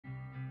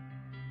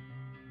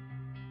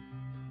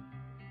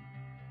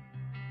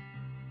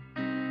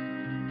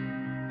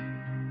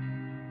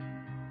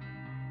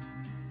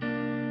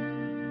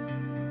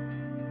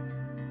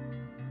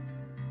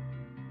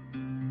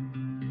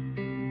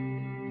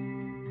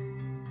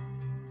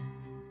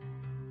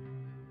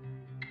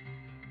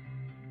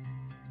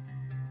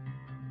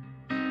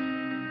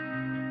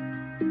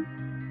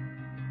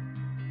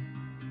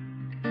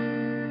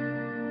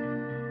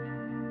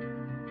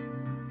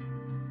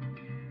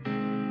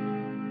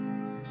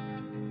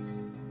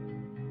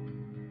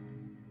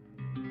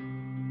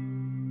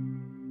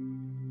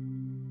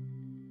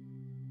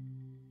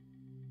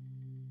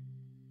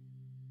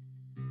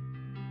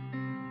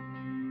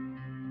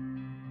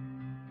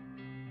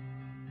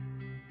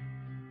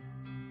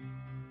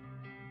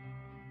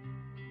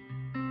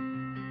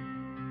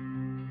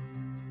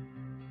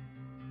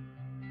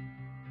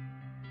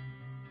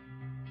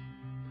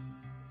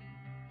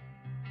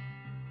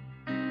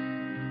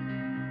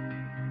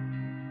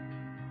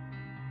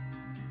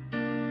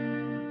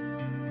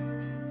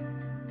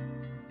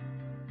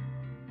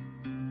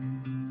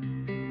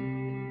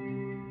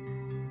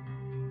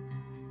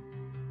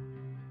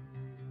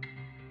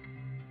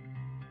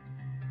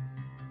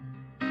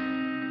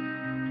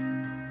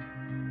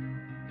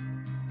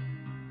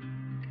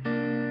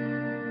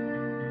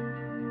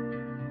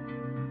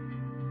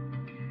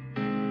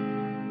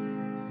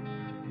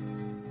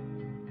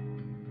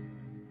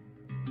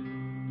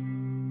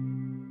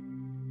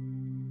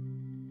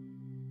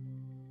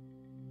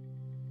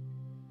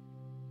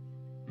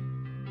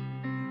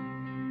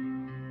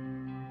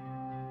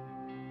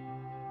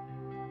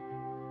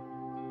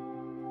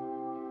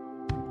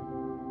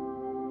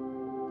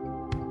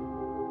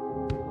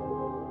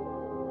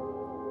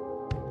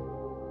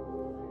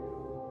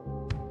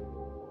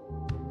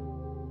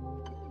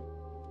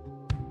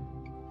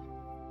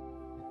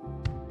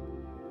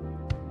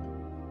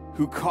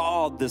who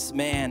called this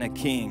man a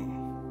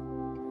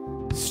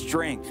king.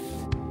 Strength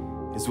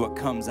is what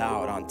comes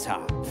out on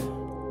top.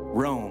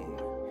 Rome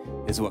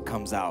is what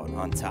comes out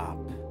on top.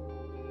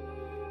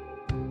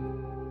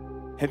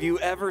 Have you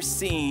ever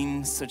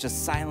seen such a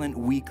silent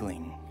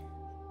weakling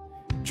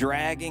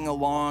dragging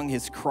along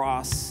his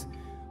cross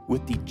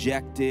with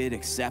dejected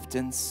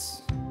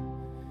acceptance?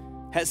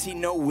 Has he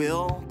no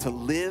will to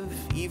live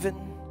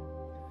even?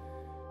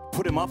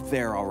 Put him up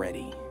there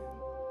already.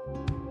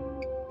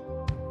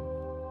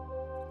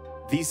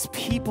 These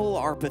people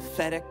are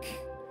pathetic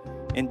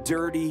and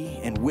dirty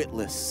and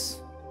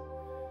witless.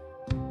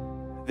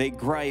 They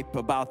gripe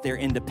about their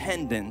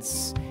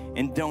independence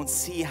and don't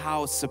see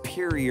how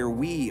superior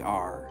we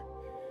are,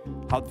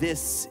 how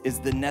this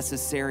is the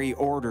necessary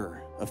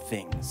order of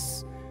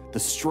things, the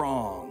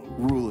strong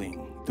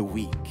ruling the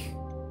weak,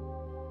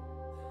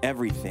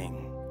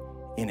 everything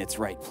in its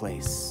right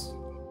place.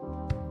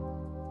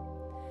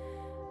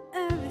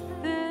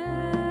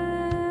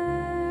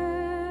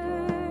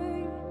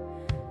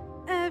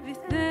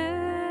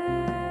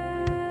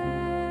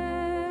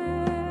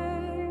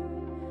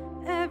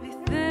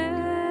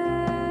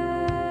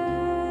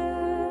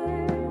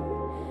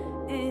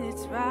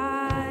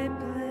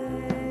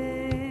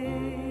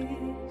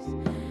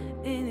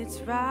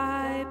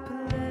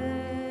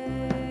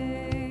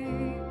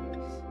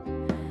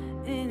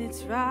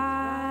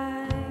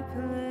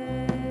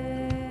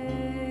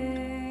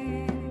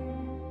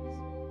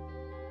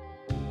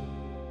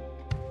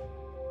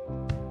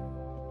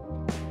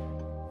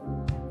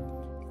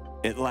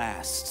 At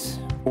last,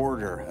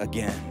 order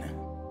again.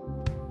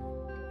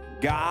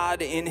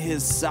 God, in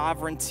his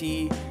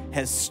sovereignty,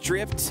 has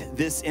stripped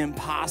this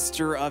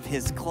impostor of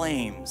his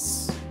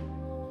claims.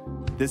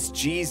 This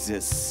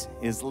Jesus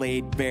is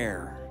laid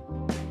bare.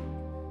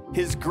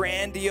 His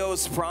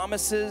grandiose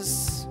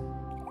promises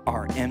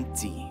are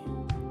empty.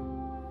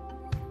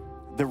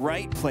 The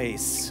right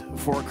place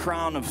for a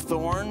crown of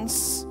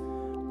thorns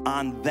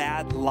on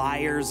that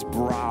liar's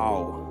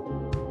brow.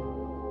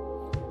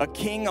 A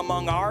king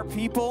among our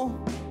people,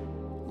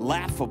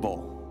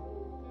 laughable.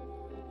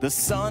 The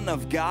Son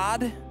of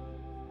God,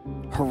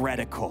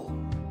 heretical.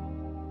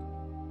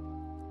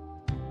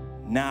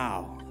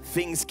 Now,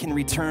 things can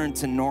return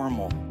to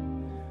normal.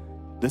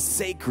 The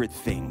sacred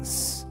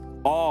things,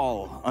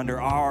 all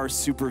under our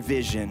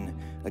supervision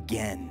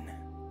again.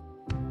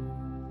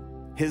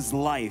 His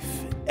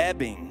life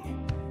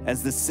ebbing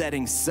as the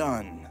setting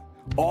sun.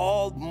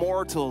 All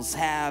mortals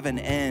have an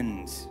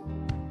end.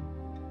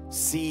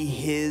 See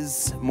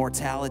his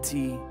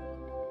mortality.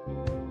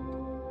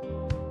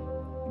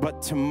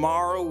 But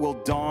tomorrow will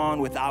dawn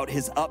without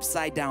his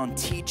upside down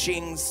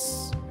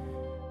teachings,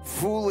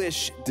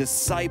 foolish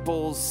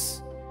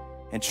disciples,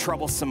 and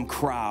troublesome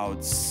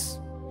crowds.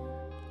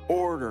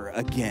 Order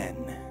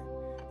again,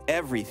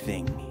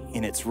 everything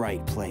in its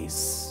right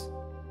place.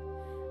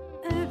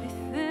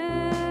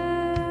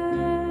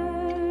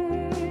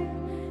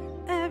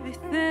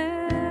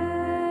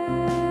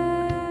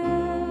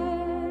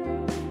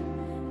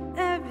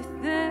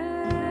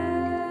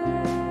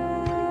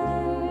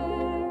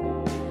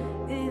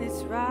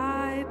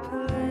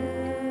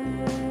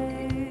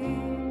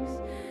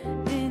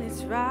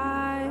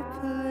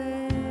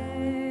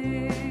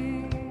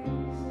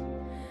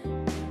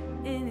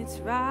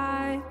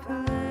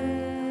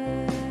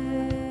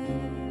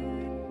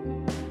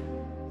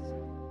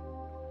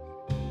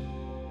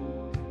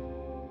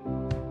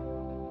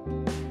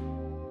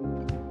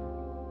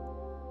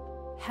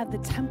 Have the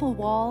temple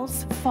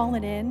walls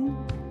fallen in?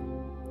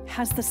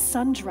 Has the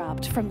sun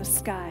dropped from the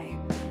sky?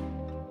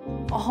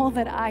 All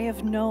that I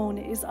have known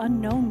is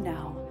unknown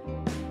now,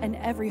 and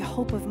every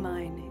hope of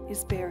mine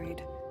is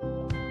buried.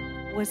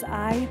 Was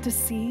I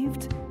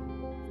deceived?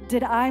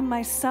 Did I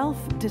myself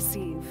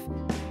deceive?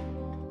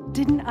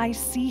 Didn't I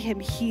see him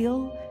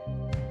heal?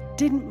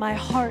 Didn't my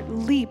heart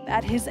leap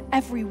at his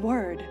every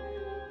word?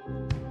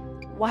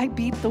 Why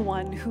beat the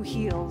one who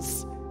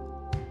heals?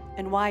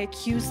 And why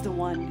accuse the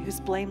one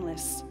who's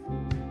blameless?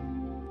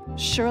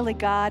 Surely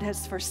God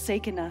has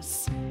forsaken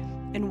us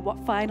and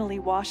finally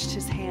washed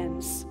his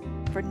hands,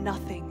 for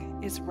nothing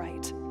is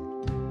right.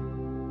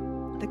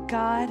 The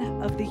God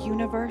of the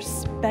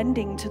universe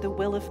bending to the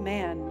will of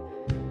man,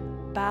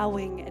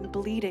 bowing and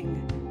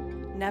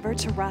bleeding, never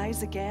to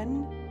rise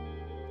again,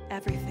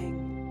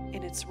 everything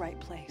in its right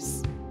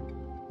place.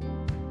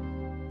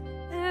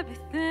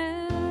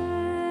 Everything.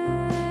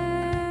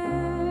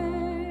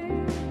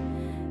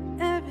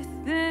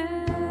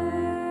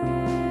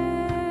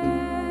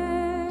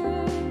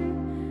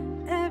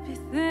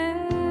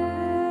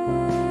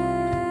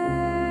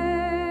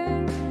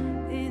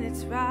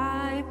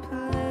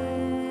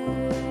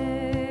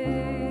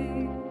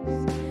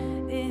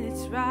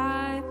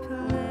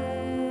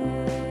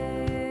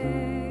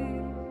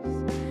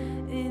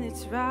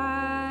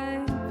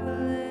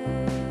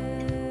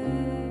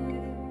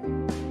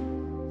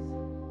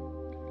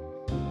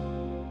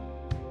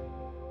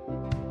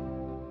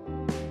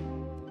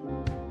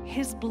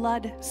 His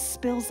blood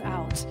spills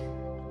out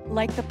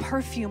like the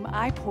perfume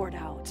I poured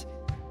out.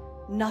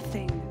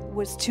 Nothing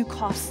was too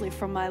costly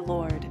for my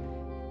Lord,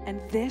 and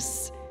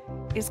this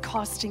is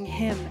costing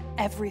him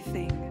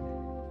everything.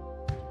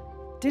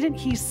 Didn't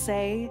he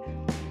say,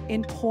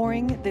 in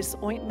pouring this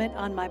ointment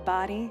on my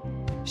body,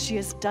 she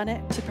has done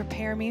it to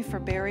prepare me for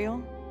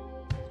burial?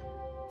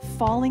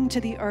 Falling to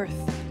the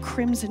earth,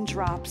 crimson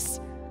drops,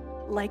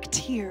 like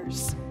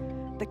tears,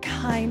 the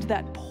kind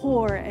that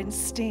pour and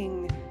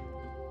sting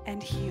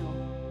and heal.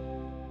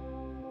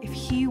 If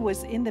he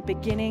was in the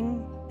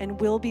beginning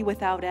and will be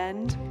without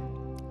end,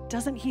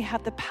 doesn't he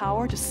have the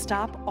power to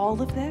stop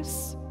all of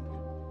this?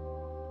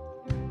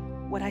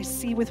 What I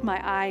see with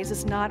my eyes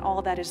is not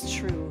all that is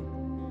true.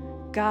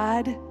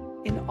 God,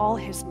 in all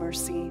his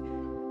mercy,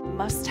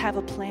 must have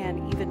a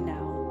plan even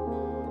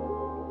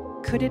now.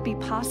 Could it be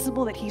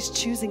possible that he's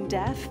choosing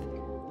death?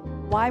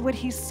 Why would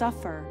he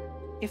suffer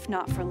if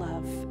not for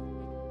love?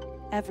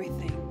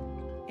 Everything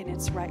in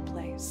its right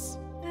place.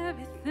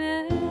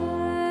 Everything,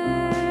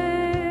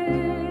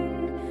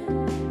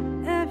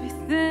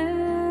 everything,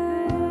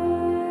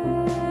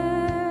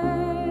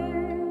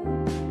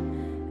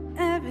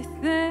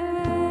 everything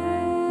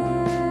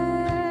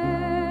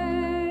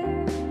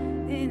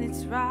in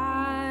its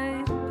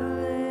right place,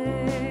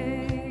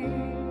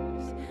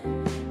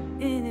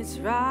 in its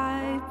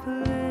right place,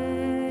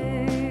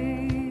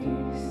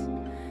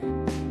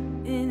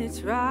 in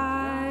its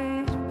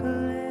right place.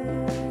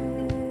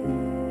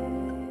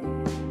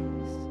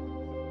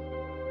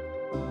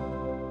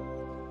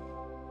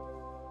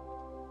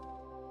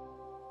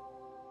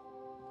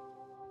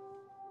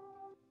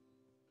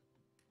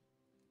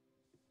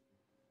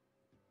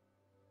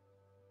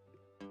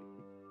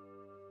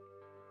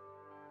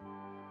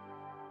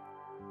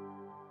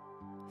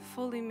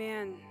 Fully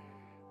man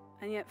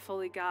and yet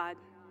fully God,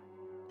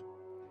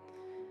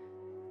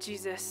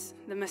 Jesus,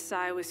 the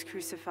Messiah, was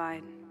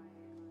crucified.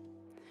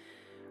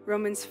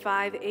 Romans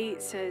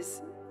 5:8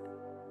 says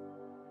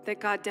that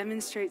God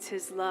demonstrates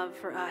his love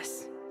for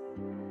us,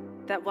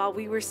 that while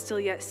we were still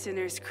yet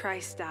sinners,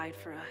 Christ died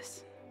for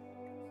us.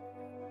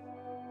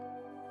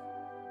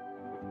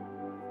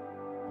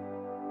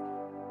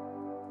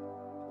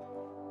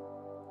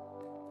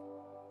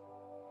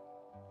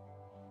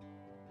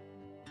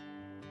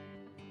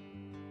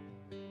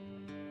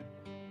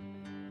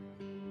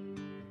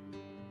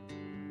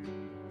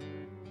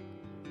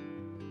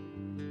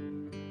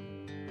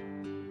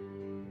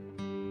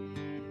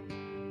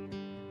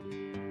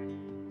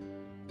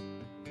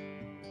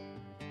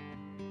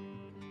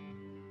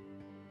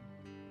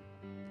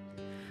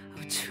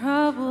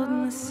 Troubled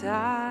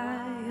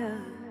Messiah,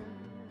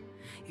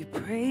 you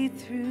prayed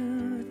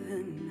through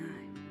the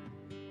night.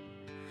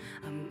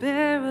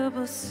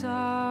 Unbearable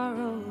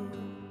sorrow,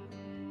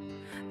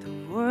 the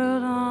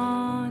world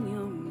on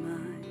your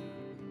mind.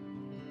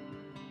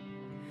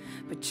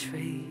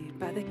 Betrayed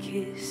by the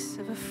kiss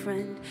of a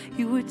friend,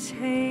 you were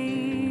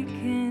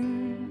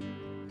taken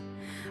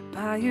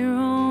by your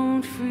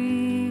own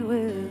free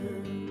will.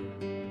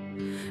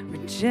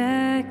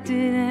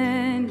 Rejected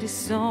and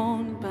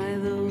disowned by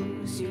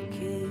those you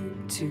came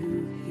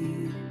to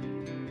heal.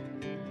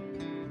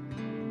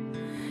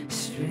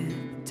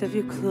 Stripped of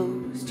your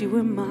clothes, you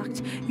were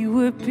mocked, you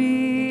were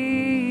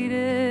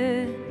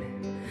beaten,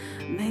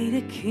 made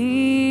a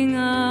king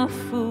of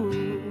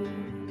fools,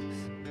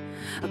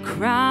 a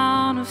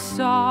crown of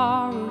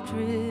sorrow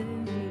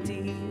driven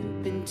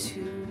deep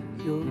into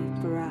your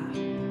brow,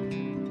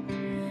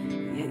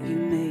 yet you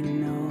made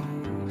no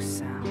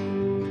sound.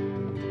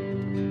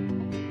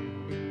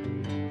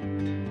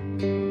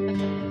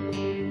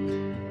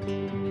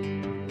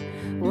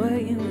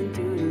 What you would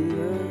do to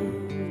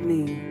love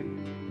me,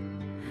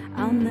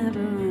 I'll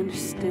never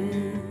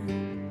understand.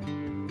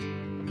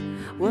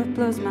 What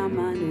blows my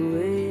mind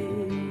away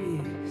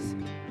is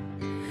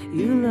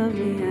you love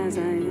me as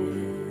I am.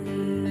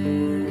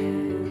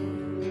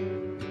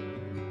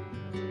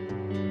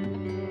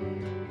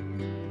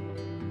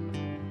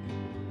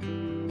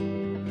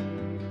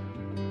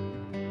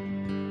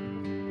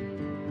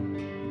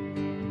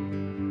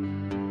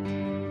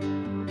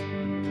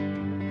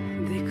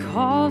 They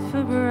called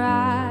for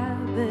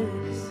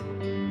Barabbas,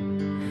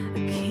 a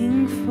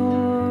king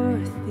for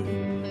a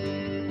thief,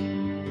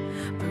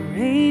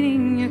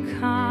 parading your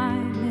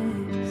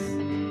kindness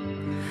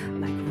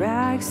like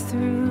rags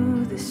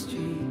through the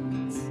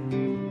streets,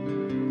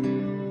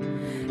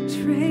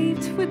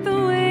 draped with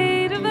the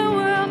weight of the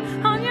world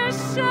on your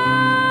shoulders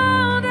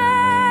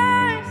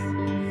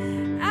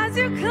as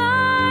you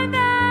climb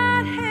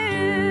that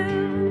hill,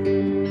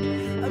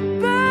 a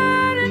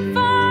burden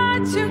far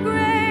too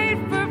great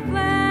for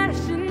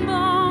flesh and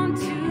bone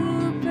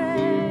to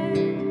bear.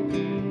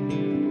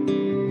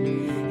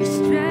 You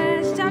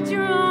stretched out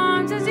your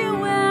arms as you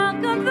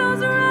welcomed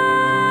those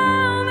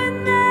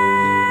Roman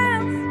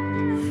nails.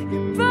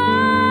 Your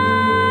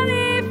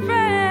body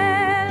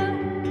frail,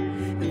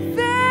 the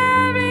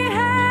very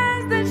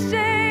hands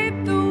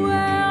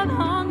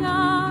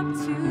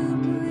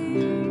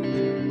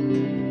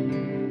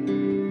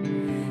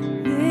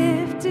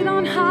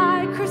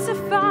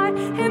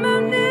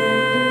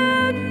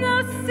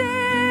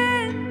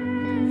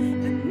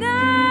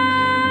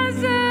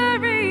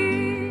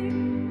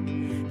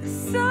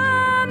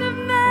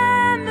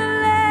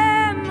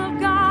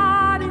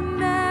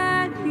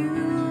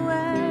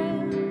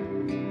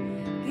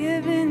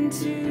and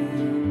to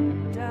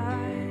die.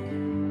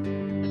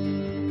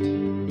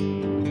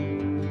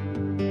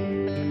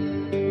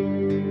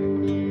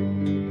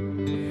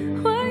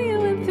 What you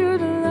went through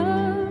to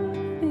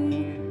love me,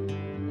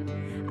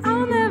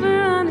 I'll never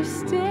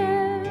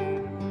understand.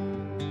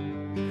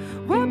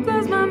 What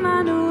blows my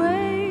mind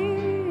away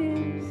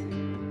is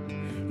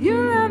you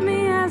love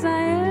me as I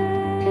am.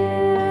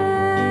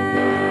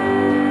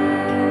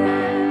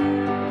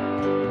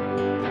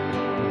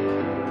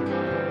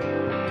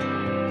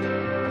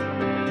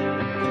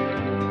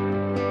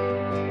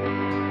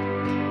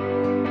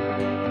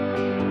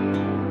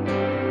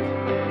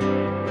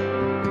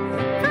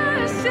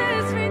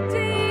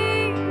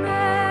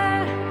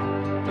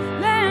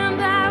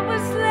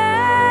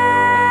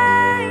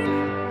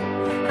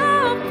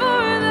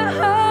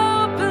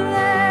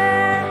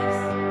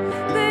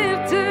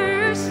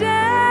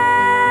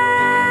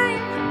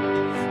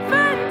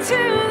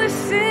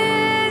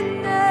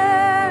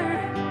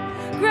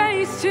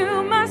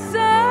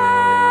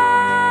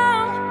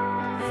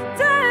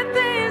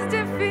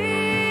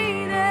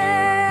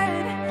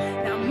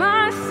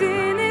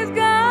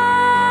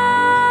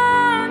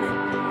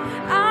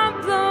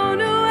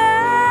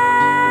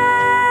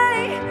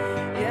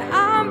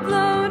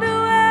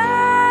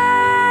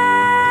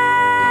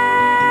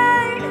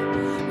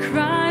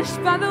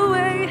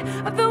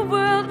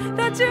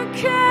 You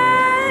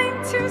came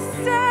to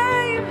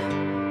save.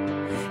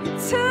 You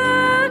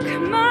took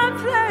my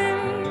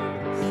place.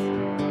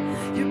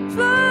 Your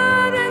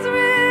blood is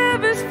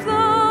rivers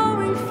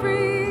flowing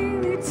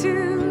freely to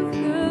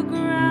the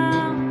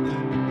ground.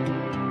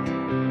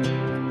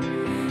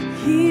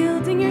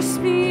 Yielding your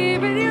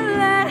spirit, you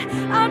let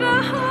out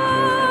a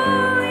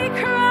holy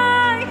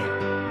cry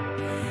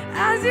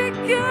as you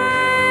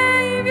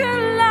gave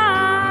your life.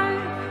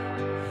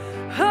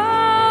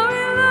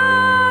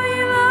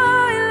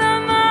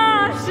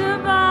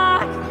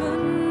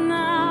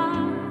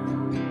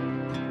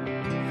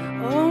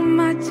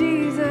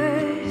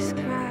 Jesus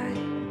Christ.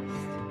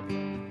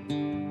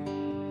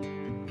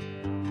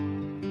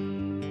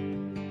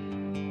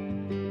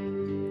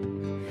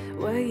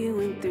 What you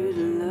went through to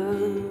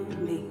love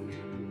me,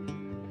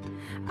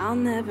 I'll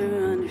never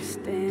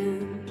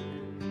understand.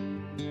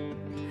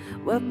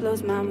 What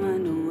blows my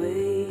mind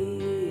away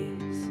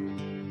is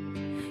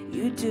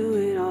you do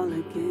it all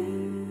again.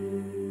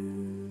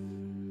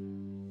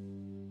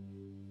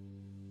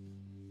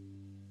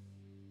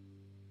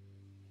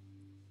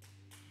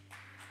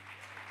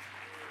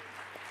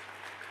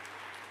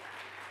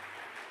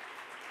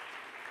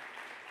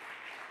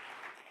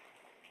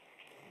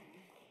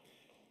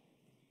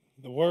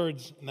 The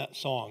words in that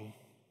song,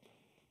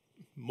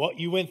 what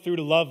you went through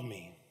to love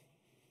me,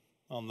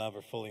 I'll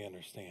never fully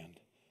understand.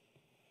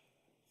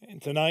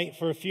 And tonight,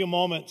 for a few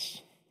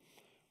moments,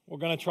 we're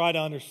going to try to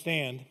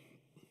understand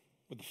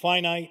with the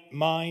finite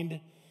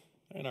mind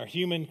and our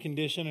human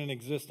condition and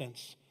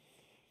existence,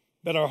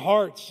 that our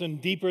hearts,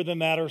 and deeper than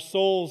that, our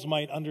souls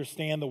might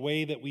understand the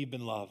way that we've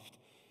been loved.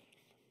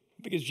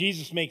 Because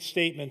Jesus makes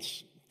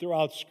statements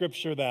throughout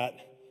Scripture that,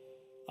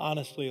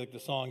 honestly, like the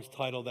song's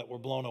title, that we're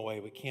blown away,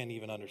 we can't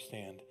even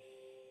understand.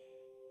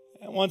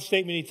 And one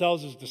statement he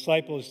tells his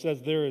disciples, he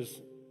says, there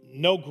is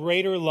no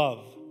greater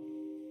love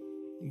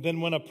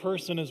than when a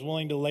person is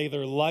willing to lay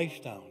their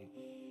life down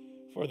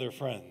for their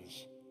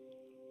friends.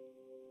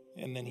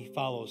 And then he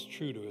follows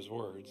true to his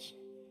words.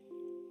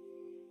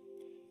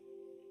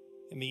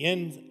 In the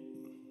end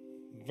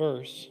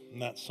verse in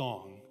that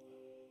song,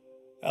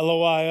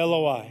 Eloi,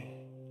 Eloi,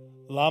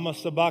 lama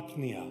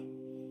sabachthani,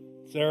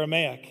 it's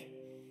Aramaic.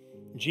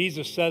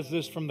 Jesus says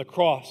this from the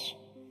cross.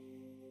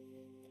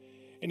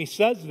 And he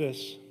says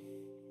this,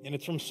 and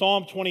it's from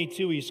Psalm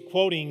 22. He's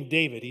quoting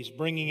David. He's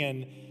bringing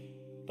in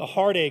the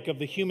heartache of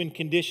the human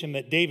condition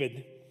that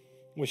David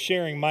was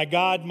sharing. My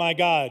God,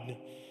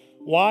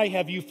 why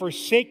have you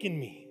forsaken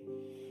me?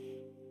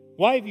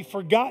 Why have you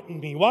forgotten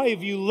me? Why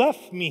have you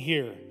left me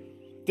here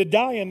to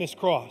die on this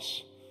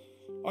cross?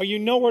 Are you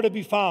nowhere to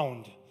be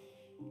found?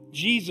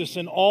 Jesus,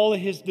 in all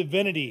of his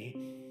divinity,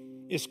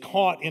 is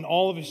caught in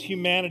all of his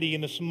humanity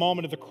in this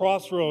moment at the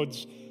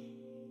crossroads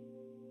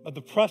of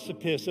the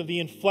precipice of the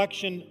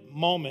inflection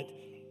moment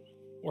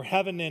where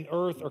heaven and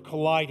earth are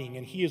colliding,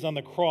 and he is on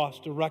the cross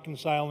to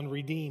reconcile and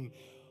redeem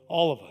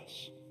all of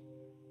us.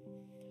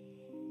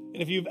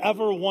 And if you've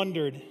ever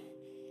wondered,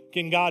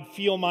 can God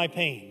feel my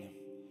pain?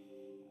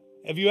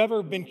 Have you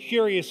ever been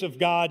curious if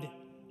God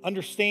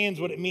understands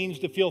what it means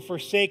to feel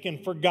forsaken,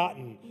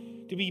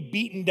 forgotten, to be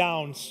beaten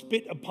down,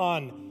 spit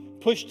upon,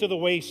 pushed to the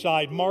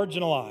wayside,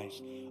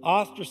 marginalized,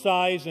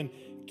 ostracized, and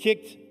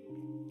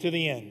kicked to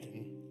the end?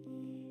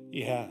 And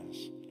he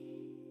has.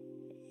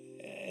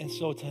 And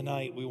so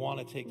tonight we want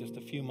to take just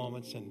a few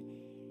moments and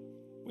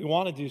we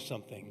want to do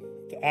something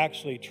to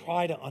actually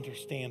try to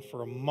understand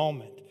for a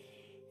moment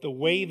the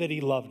way that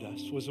he loved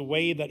us was a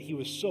way that he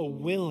was so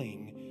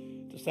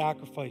willing to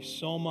sacrifice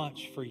so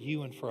much for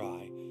you and for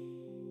I.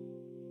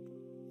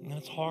 And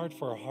it's hard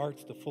for our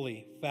hearts to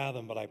fully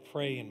fathom, but I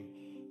pray and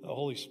the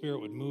Holy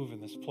Spirit would move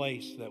in this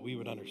place that we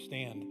would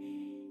understand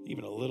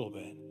even a little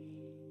bit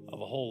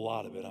of a whole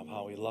lot of it, of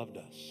how he loved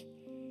us.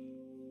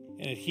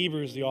 And in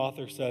Hebrews, the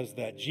author says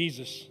that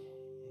Jesus,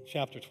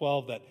 chapter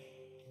 12,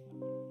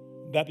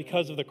 that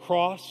because of the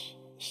cross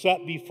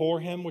set before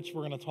him, which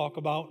we're going to talk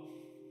about,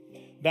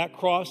 that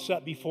cross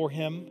set before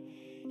him,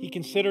 he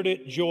considered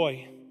it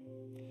joy.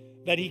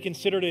 That he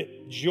considered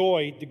it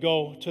joy to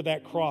go to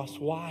that cross.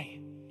 Why?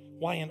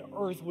 Why on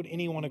earth would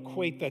anyone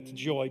equate that to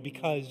joy?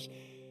 Because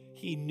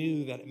he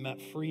knew that it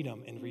meant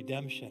freedom and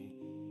redemption,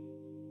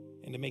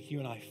 and to make you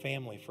and I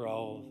family for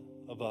all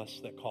of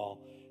us that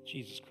call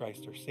Jesus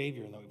Christ our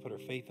Savior and that we put our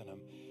faith in him.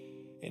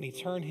 And he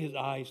turned his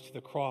eyes to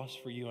the cross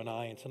for you and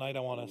I. And tonight I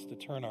want us to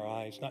turn our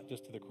eyes not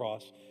just to the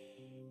cross,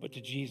 but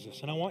to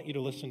Jesus. And I want you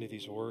to listen to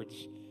these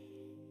words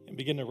and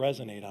begin to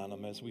resonate on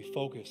them as we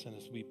focus and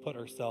as we put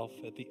ourselves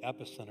at the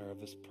epicenter of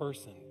this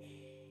person,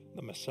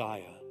 the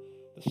Messiah,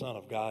 the Son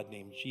of God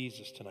named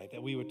Jesus tonight,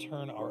 that we would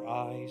turn our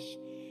eyes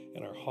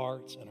and our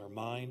hearts and our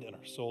mind and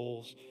our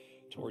souls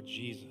toward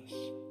Jesus.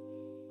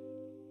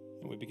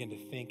 And we begin to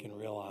think and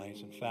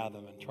realize and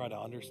fathom and try to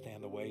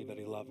understand the way that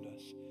he loved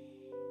us.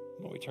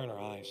 When we turn our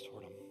eyes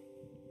toward him.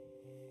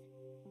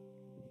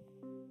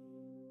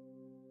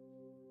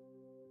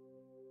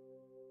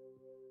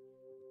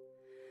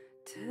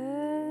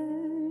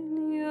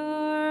 Turn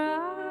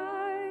your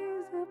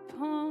eyes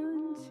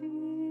upon Jesus.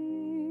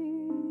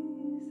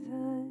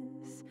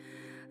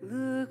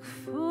 Look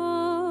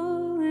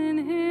full in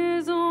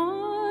his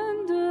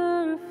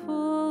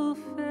wonderful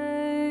face,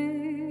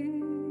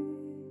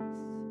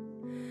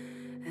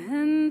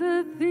 and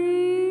the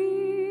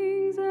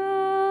things of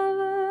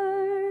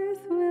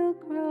earth will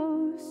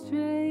grow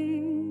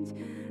strangely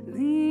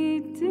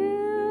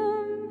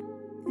dim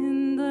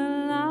in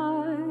the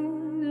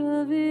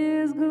light of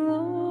his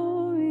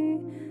glory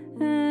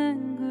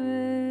and grace.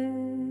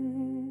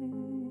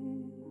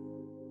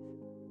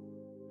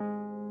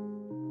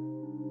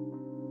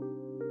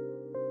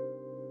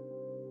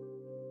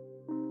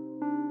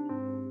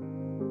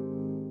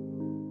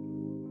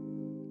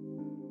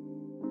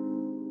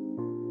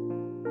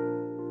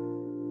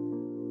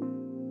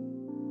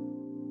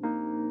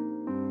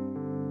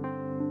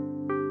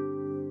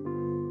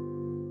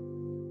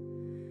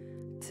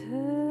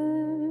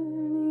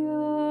 Turn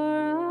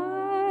your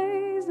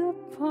eyes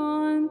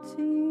upon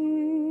Jesus.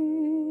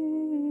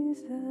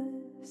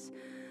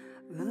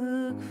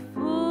 Look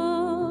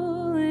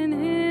full in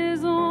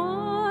his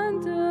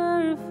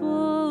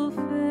wonderful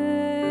face,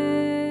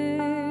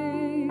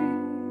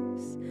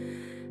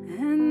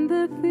 and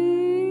the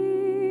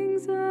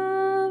things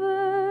of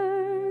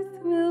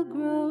earth will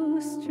grow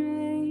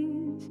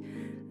strangely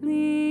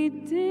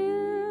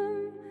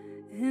dim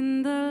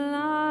in the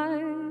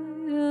light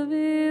of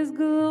his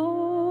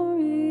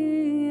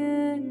glory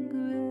and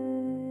grace.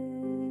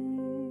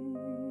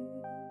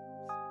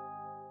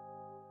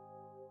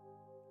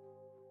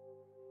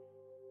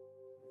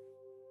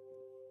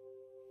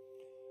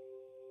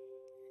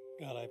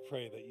 God, I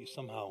pray that you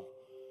somehow,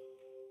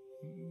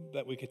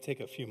 that we could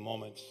take a few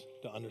moments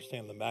to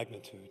understand the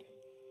magnitude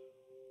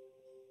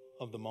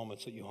of the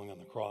moments that you hung on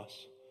the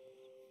cross.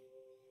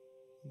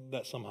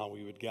 That somehow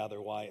we would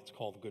gather why it's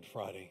called Good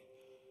Friday,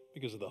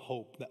 because of the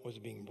hope that was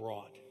being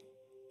brought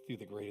through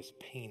the greatest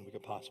pain we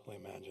could possibly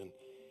imagine.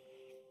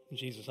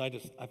 Jesus, I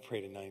pray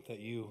tonight that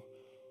your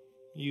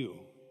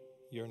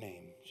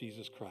name,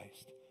 Jesus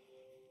Christ,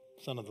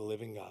 Son of the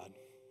living God,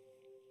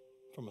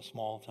 from a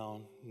small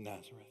town,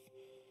 Nazareth,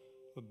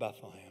 of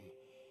Bethlehem,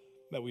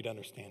 that we'd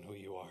understand who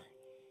you are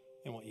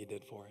and what you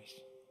did for us.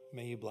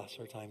 May you bless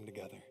our time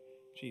together.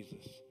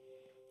 Jesus,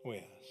 we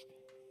ask.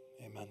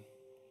 Amen.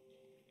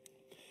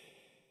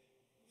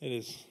 It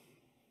is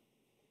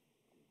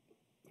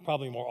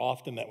probably more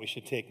often that we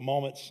should take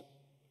moments,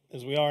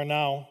 as we are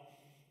now,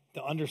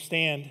 to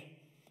understand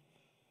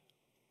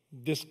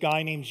this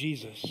guy named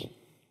Jesus.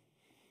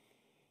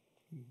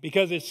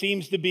 Because it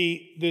seems to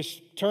be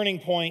this turning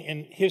point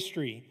in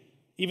history.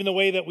 Even the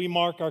way that we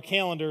mark our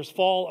calendars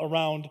fall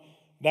around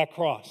that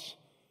cross.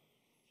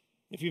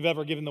 If you've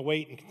ever given the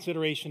weight and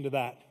consideration to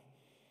that.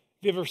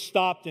 If you've ever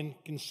stopped and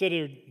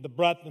considered the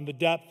breadth and the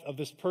depth of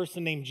this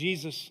person named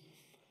Jesus,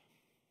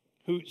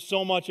 who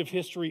so much of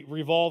history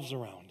revolves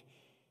around.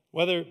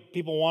 Whether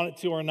people want it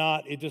to or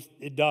not,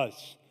 it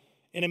does.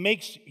 And it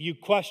makes you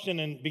question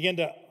and begin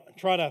to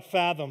try to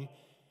fathom,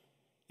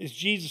 is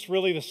Jesus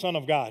really the Son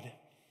of God?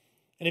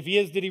 And if he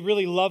is, did he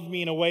really love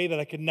me in a way that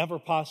I could never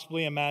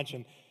possibly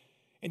imagine?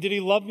 And did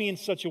he love me in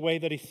such a way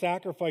that he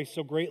sacrificed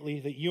so greatly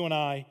that you and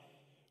I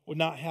would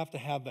not have to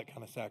have that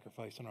kind of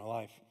sacrifice in our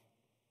life?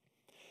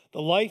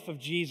 The life of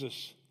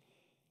Jesus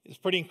is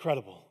pretty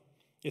incredible.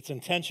 It's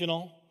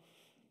intentional.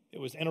 It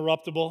was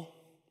interruptible.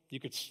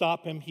 You could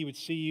stop him. He would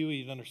see you.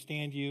 He'd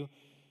understand you.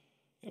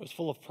 It was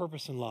full of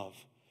purpose and love.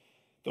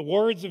 The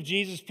words of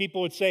Jesus,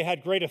 people would say,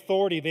 had great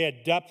authority. They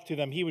had depth to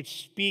them. He would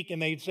speak,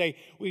 and they'd say,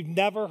 we've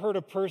never heard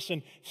a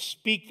person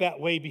speak that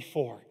way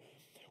before.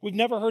 We've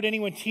never heard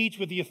anyone teach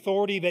with the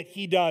authority that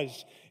he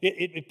does.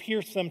 It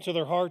pierced them to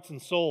their hearts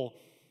and soul.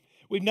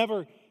 We've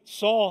never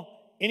saw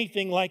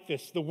anything like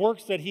this, the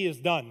works that he has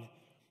done.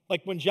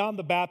 Like when John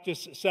the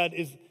Baptist said,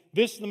 is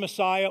this the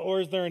Messiah,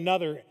 or is there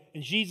another?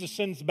 And Jesus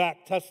sends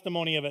back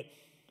testimony of it.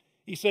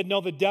 He said,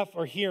 no, the deaf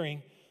are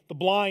hearing, the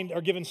blind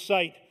are given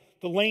sight,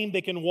 the lame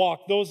they can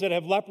walk, those that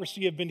have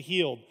leprosy have been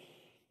healed.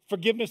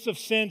 Forgiveness of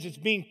sins is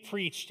being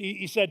preached.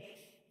 He said,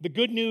 the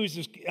good news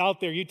is out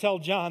there. You tell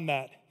John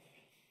that.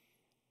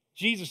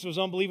 Jesus was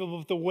unbelievable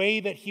with the way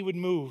that he would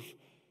move.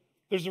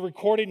 There's a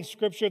recorded in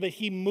Scripture that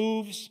he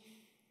moves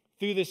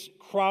through this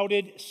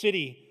crowded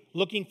city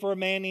looking for a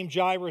man named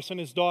Jairus and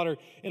his daughter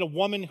and a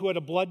woman who had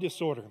a blood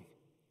disorder.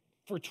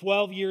 For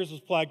 12 years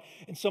was plagued,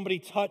 and somebody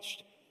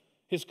touched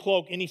his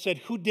cloak, and he said,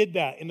 who did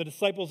that? And the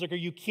disciples are like, are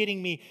you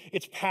kidding me?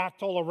 It's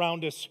packed all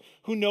around us.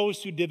 Who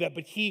knows who did that?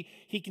 But he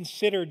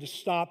considered to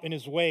stop in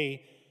his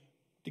way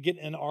to get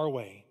in our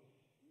way.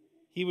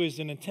 He was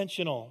an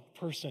intentional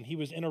person. He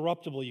was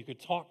interruptible. You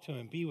could talk to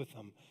him, be with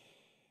him.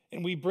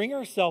 And we bring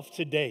ourselves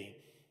today,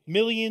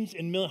 millions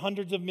and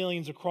hundreds of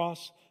millions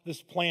across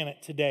this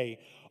planet today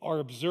are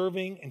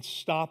observing and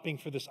stopping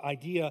for this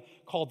idea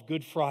called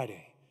Good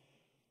Friday.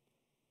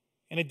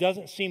 And it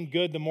doesn't seem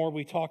good the more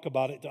we talk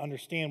about it to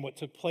understand what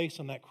took place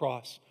on that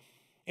cross.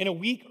 And a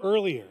week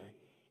earlier,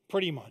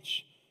 pretty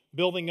much,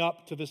 building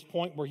up to this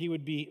point where he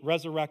would be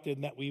resurrected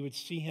and that we would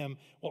see him,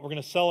 what we're going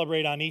to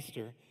celebrate on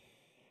Easter,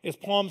 is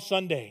Palm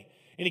Sunday.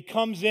 And he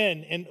comes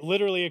in, and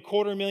literally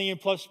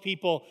 250,000+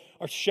 people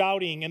are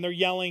shouting, and they're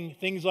yelling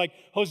things like,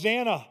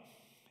 Hosanna,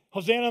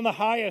 Hosanna in the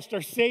highest,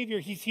 our Savior,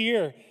 he's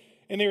here.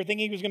 And they were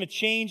thinking he was going to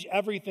change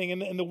everything.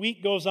 And the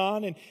week goes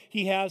on, and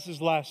he has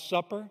his Last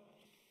Supper.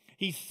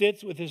 He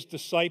sits with his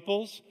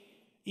disciples.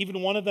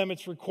 Even one of them,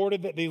 it's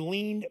recorded that they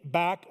leaned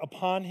back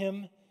upon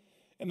him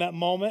in that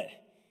moment.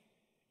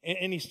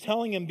 And he's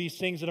telling him these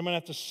things that I'm going to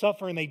have to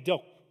suffer, and they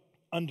don't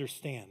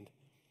understand.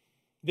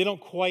 They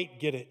don't quite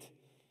get it.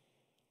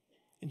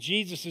 And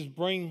Jesus is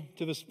bringing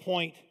to this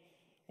point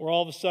where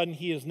all of a sudden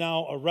he is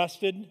now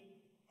arrested,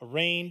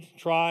 arraigned,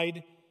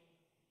 tried,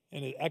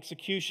 and an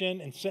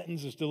execution and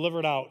sentence is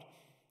delivered out,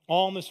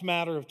 all in this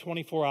matter of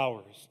 24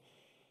 hours.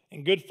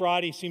 And Good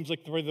Friday seems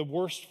like the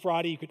worst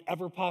Friday you could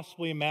ever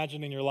possibly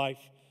imagine in your life.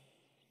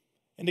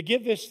 And to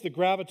give this the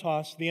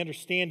gravitas, the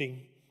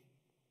understanding,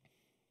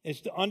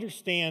 is to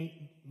understand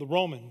the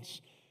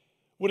Romans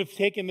would have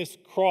taken this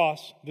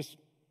cross, this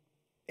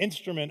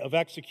instrument of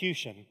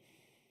execution,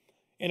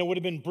 and it would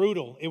have been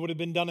brutal. It would have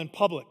been done in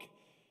public.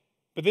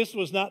 But this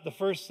was not the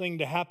first thing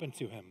to happen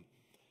to him.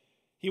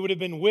 He would have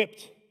been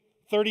whipped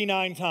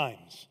 39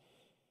 times,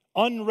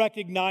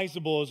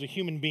 unrecognizable as a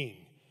human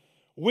being,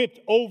 whipped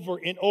over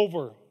and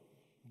over,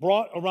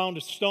 brought around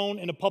a stone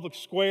in a public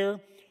square,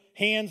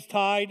 hands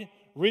tied,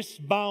 wrists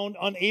bound,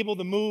 unable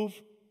to move,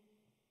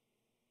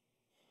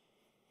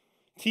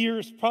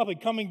 tears probably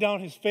coming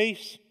down his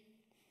face,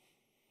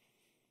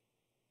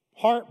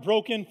 heart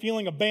broken,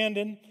 feeling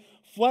abandoned,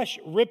 flesh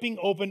ripping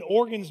open,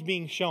 organs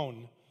being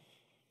shown.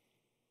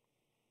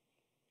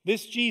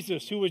 This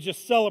Jesus who was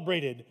just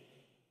celebrated,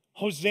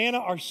 Hosanna,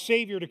 our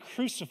Savior, to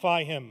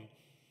crucify him.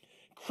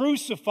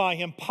 Crucify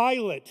him.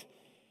 Pilate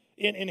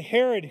and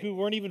Herod, who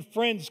weren't even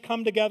friends,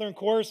 come together in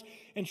chorus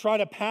and try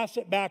to pass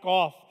it back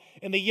off.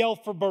 And they yell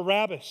for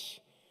Barabbas,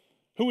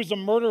 who was a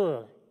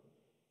murderer,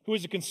 who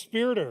was a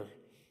conspirator.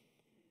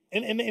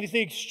 And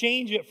they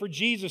exchange it for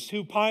Jesus,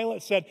 who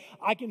Pilate said,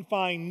 I can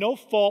find no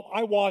fault.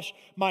 I wash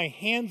my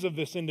hands of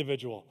this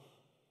individual.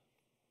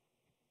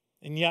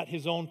 And yet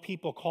his own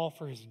people call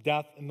for his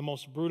death in the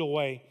most brutal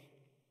way.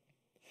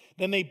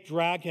 Then they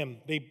drag him.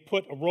 They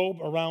put a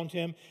robe around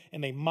him,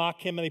 and they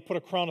mock him, and they put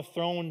a crown of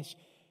thorns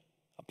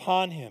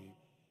upon him.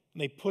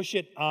 And they push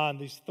it on.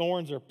 These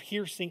thorns are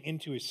piercing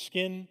into his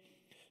skin,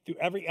 through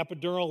every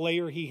epidural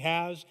layer he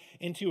has,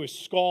 into his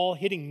skull,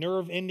 hitting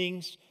nerve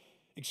endings,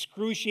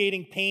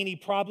 excruciating pain. He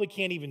probably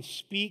can't even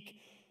speak.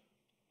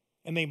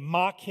 And they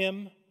mock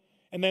him.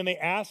 And then they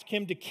ask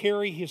him to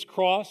carry his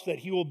cross that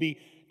he will be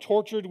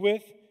tortured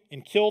with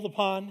and killed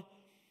upon.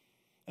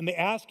 And they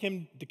ask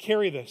him to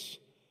carry this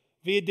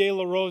Via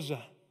Dolorosa,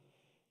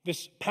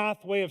 this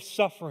pathway of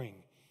suffering.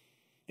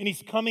 And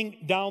he's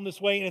coming down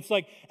this way, and it's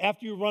like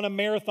after you run a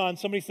marathon,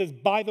 somebody says,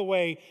 by the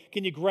way,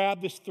 can you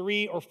grab this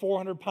 300 or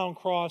 400-pound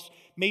cross,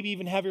 maybe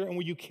even heavier, and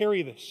will you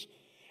carry this?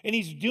 And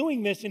he's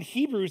doing this in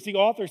Hebrews, the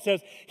author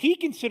says, he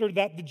considered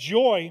that the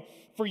joy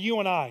for you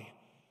and I.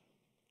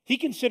 He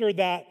considered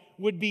that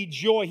would be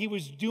joy. He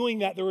was doing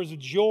that. There was a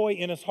joy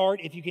in his heart.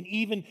 If you can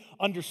even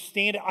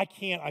understand it, I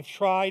can't. I've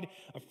tried.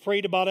 I've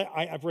prayed about it.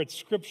 I've read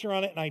scripture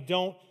on it, and I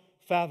don't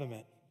fathom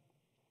it.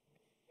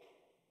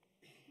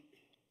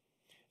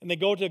 And they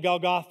go to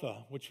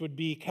Golgotha, which would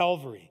be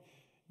Calvary,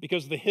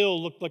 because the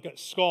hill looked like a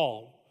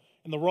skull.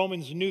 And the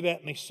Romans knew that,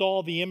 and they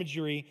saw the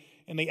imagery,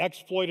 and they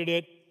exploited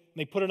it, and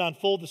they put it on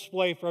full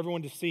display for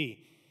everyone to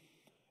see.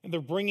 And they're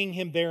bringing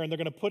him there, and they're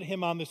going to put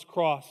him on this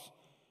cross.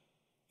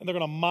 And they're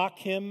going to mock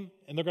him,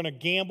 and they're going to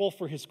gamble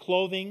for his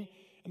clothing,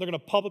 and they're going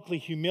to publicly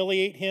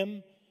humiliate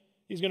him.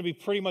 He's going to be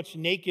pretty much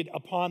naked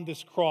upon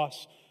this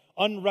cross,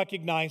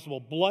 unrecognizable,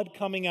 blood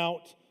coming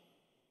out,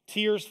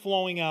 tears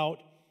flowing out,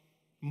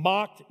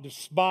 mocked,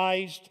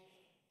 despised,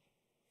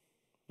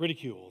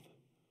 ridiculed.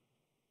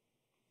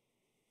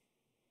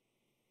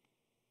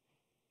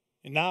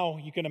 And now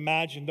you can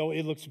imagine, though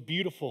it looks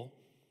beautiful,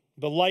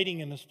 the lighting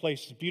in this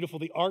place is beautiful.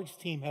 The arts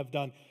team have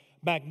done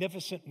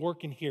magnificent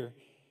work in here.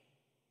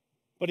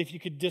 But if you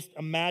could just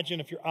imagine,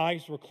 if your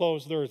eyes were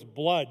closed, there is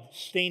blood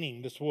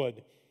staining this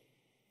wood.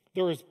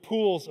 There is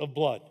pools of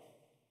blood.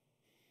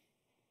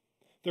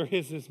 There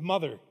is his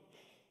mother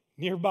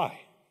nearby,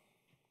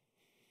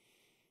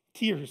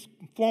 tears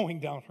flowing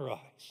down her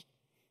eyes.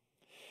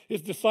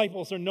 His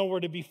disciples are nowhere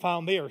to be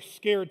found. They are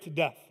scared to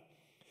death.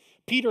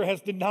 Peter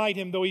has denied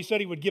him, though he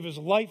said he would give his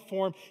life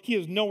for him. He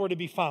is nowhere to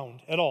be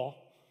found at all.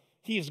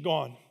 He is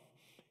gone.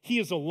 He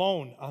is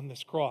alone on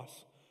this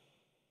cross.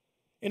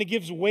 And it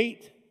gives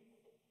weight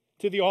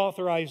to the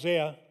author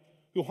Isaiah,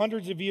 who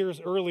hundreds of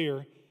years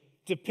earlier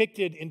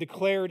depicted and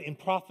declared and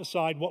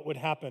prophesied what would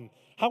happen.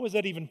 How is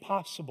that even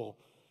possible?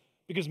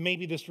 Because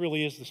maybe this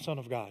really is the Son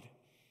of God.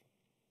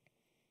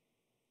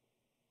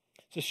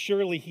 So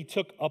surely he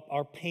took up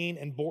our pain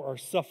and bore our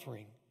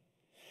suffering.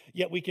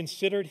 Yet we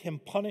considered him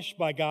punished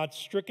by God,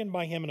 stricken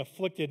by him and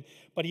afflicted,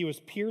 but he was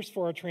pierced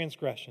for our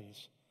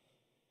transgressions.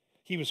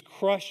 He was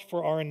crushed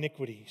for our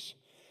iniquities.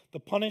 The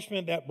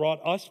punishment that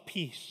brought us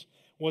peace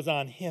was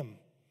on him.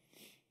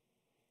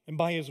 And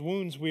by his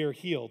wounds we are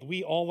healed.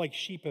 We all like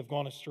sheep have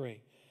gone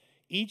astray.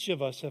 Each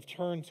of us have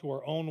turned to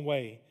our own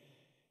way.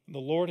 And the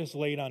Lord has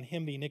laid on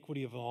him the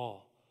iniquity of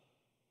all.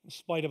 In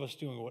spite of us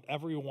doing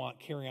whatever we want,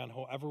 carry on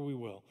however we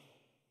will,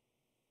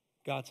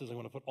 God says, I'm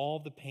going to put all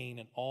the pain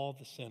and all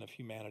the sin of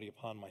humanity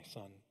upon my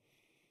Son.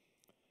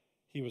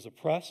 He was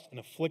oppressed and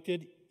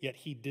afflicted, yet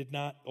he did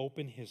not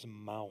open his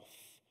mouth.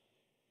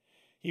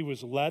 He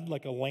was led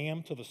like a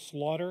lamb to the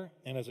slaughter,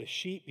 and as a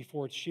sheep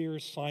before its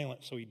shearers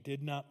silent, so he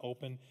did not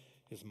open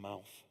his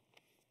mouth.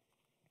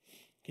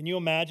 Can you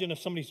imagine if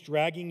somebody's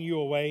dragging you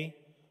away,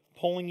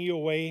 pulling you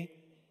away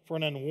for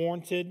an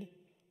unwarranted,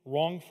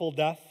 wrongful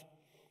death,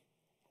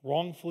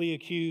 wrongfully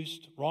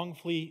accused,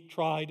 wrongfully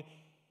tried,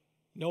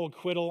 no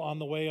acquittal on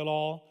the way at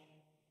all,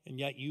 and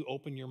yet you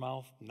open your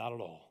mouth? Not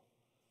at all,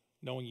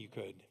 knowing you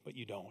could, but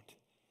you don't.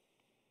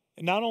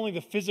 And not only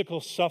the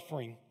physical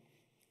suffering,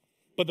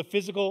 but the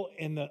physical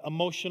and the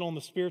emotional and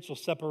the spiritual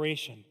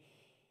separation.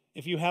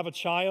 If you have a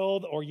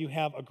child or you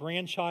have a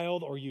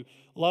grandchild or you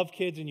love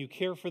kids and you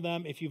care for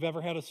them, if you've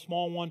ever had a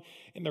small one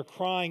and they're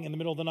crying in the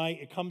middle of the night,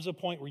 it comes a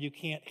point where you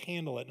can't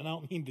handle it. And I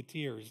don't mean the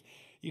tears.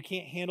 You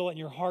can't handle it in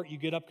your heart. You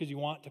get up because you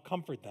want to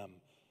comfort them.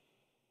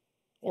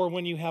 Or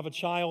when you have a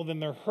child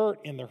and they're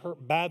hurt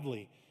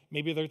badly.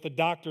 Maybe they're at the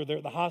doctor, they're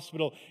at the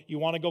hospital. You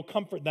want to go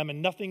comfort them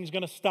and nothing's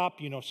going to stop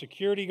you. No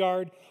security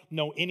guard,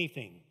 no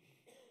anything.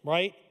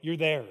 Right? You're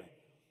there.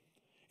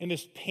 And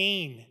this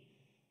pain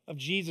of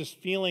Jesus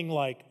feeling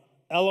like,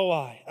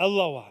 Eloi,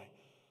 Eloi,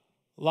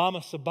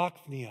 lama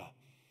sabachthani.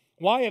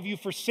 Why have you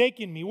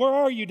forsaken me? Where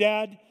are you,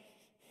 Dad?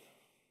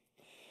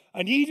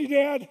 I need you,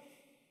 Dad.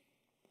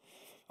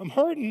 I'm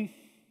hurting.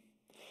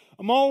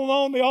 I'm all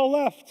alone. They all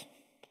left.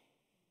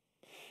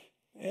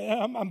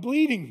 And I'm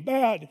bleeding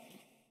bad.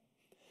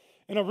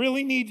 And I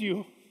really need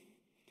you.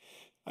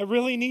 I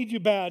really need you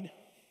bad.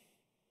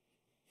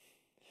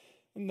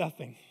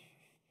 Nothing.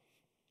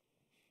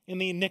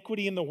 And the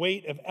iniquity and the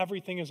weight of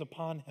everything is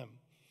upon him.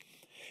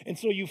 And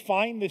so you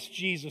find this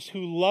Jesus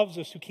who loves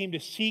us, who came to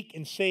seek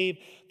and save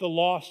the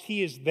lost.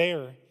 He is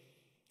there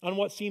on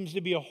what seems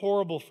to be a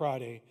horrible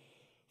Friday,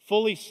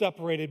 fully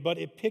separated, but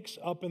it picks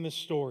up in this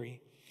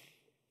story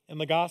in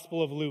the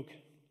Gospel of Luke.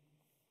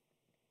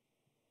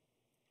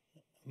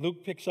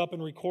 Luke picks up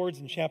and records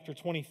in chapter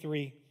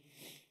 23.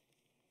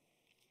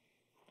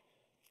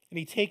 And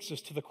he takes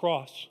us to the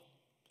cross.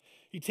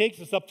 He takes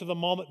us up to the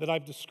moment that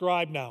I've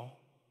described now.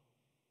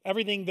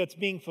 Everything that's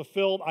being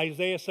fulfilled,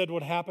 Isaiah said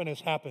would happen,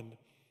 has happened.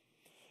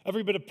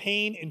 Every bit of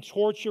pain and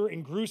torture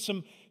and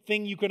gruesome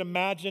thing you could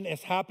imagine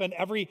has happened.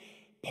 Every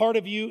part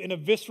of you in a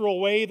visceral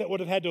way that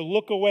would have had to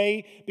look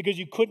away because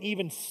you couldn't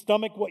even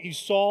stomach what you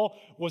saw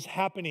was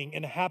happening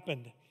and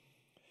happened.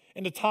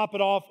 And to top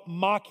it off,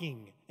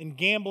 mocking and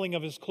gambling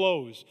of his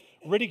clothes,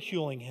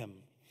 ridiculing him.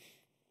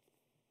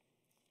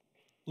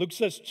 Luke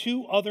says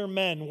 2 other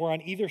men were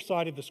on either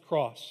side of this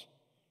cross.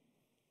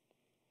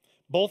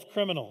 Both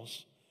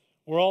criminals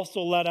were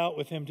also led out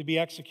with him to be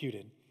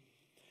executed.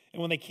 And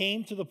when they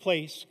came to the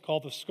place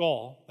called the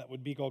skull, that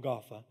would be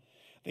Golgotha,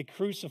 they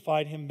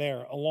crucified him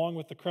there along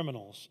with the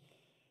criminals,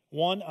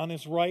 one on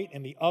his right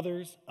and the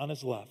others on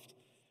his left.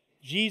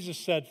 Jesus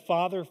said,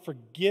 Father,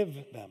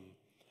 forgive them,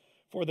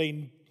 for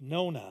they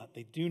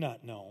do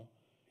not know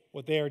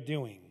what they are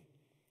doing.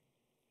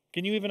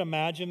 Can you even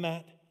imagine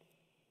that?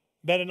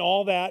 That in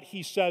all that,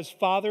 he says,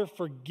 Father,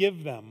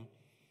 forgive them.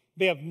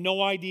 They have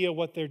no idea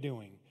what they're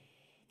doing.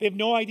 They have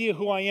no idea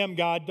who I am,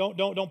 God.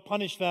 Don't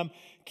punish them.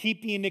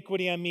 Keep the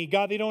iniquity on me.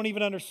 God, they don't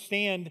even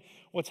understand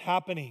what's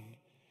happening.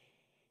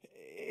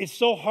 It's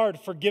so hard,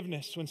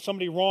 forgiveness, when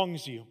somebody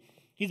wrongs you.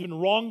 He's been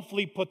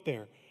wrongfully put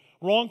there,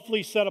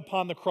 wrongfully set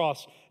upon the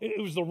cross.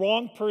 It was the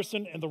wrong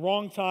person and the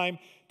wrong time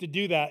to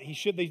do that.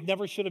 They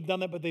never should have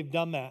done that, but they've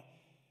done that.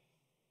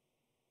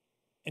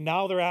 And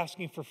now they're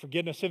asking for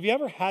forgiveness. Have you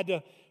ever had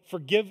to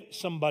forgive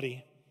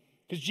somebody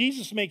Because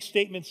Jesus makes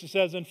statements, he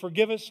says, and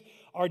forgive us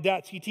our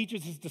debts. He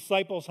teaches his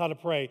disciples how to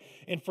pray.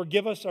 And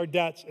forgive us our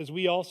debts as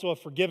we also have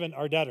forgiven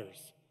our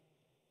debtors.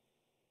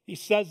 He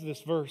says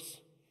this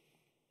verse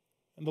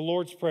in the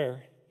Lord's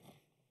Prayer.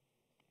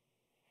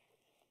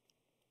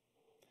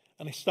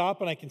 And I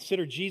stop and I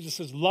consider Jesus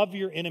says, love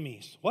your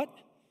enemies. What?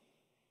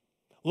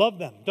 Love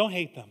them. Don't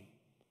hate them.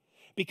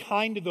 Be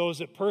kind to those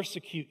that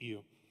persecute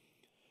you.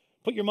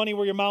 Put your money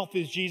where your mouth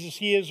is, Jesus.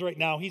 He is right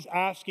now. He's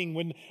asking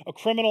when a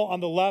criminal on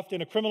the left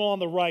and a criminal on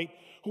the right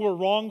who were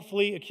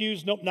wrongfully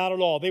accused, nope, not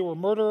at all. They were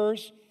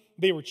murderers.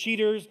 They were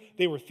cheaters.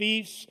 They were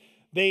thieves.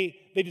 They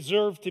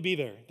deserved to be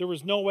there. There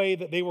was no way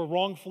that they were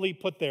wrongfully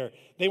put there.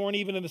 They weren't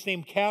even in the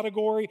same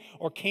category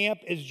or camp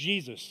as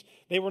Jesus.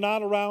 They were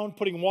not around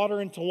putting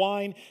water into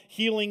wine,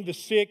 healing the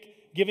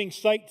sick, giving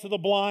sight to the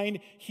blind,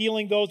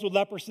 healing those with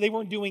leprosy. They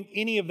weren't doing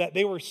any of that.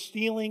 They were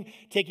stealing,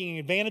 taking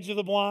advantage of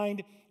the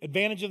blind,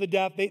 advantage of the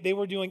deaf. They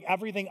were doing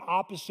everything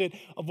opposite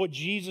of what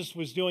Jesus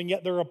was doing,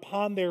 yet they're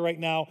upon there right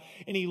now.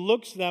 And he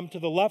looks them to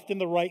the left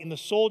and the right, and the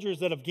soldiers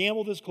that have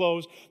gambled his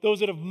clothes, those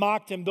that have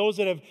mocked him, those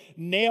that have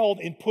nailed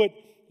and put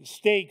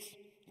stakes,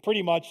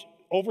 pretty much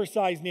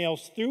oversized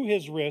nails through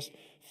his wrist,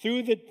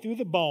 through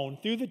the bone,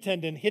 through the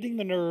tendon, hitting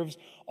the nerves,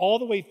 all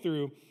the way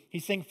through.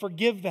 He's saying,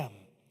 forgive them.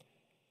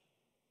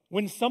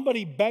 When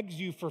somebody begs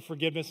you for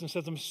forgiveness and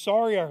says, I'm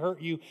sorry I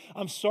hurt you,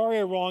 I'm sorry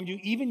I wronged you,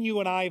 even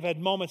you and I have had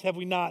moments, have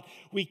we not?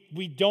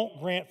 We don't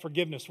grant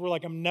forgiveness. We're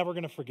like, I'm never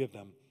going to forgive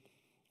them.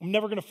 I'm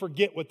never going to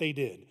forget what they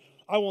did.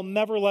 I will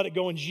never let it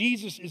go. And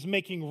Jesus is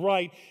making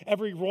right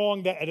every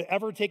wrong that had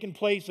ever taken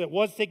place, that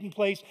was taking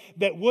place,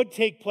 that would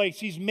take place.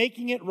 He's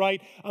making it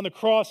right on the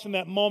cross in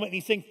that moment. And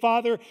he's saying,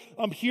 Father,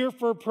 I'm here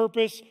for a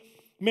purpose.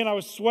 Man, I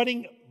was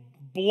sweating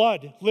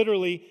blood,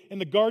 literally, in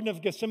the Garden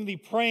of Gethsemane,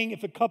 praying if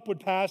the cup would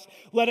pass,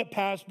 let it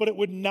pass, but it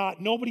would not.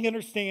 Nobody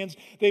understands.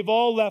 They've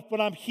all left, but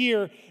I'm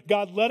here.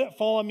 God, let it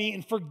fall on me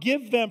and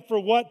forgive them for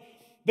what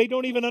they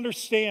don't even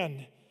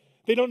understand.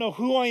 They don't know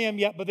who I am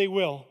yet, but they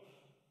will.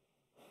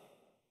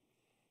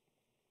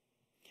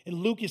 And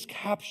Luke is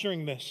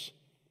capturing this.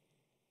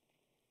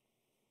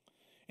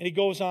 And he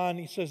goes on,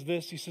 he says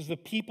this, he says, the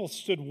people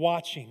stood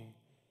watching,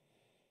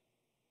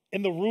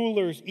 and the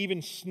rulers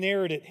even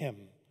snared at him.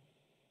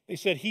 They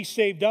said, he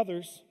saved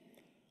others,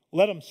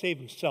 let him save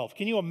himself.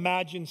 Can you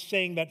imagine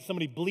saying that to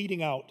somebody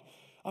bleeding out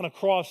on a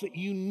cross that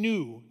you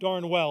knew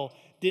darn well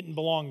didn't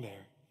belong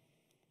there?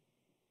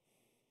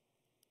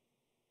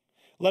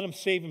 Let him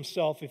save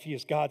himself if he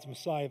is God's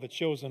Messiah, the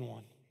chosen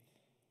one.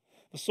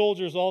 The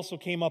soldiers also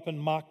came up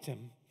and mocked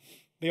him.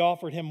 They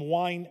offered him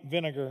wine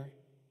vinegar,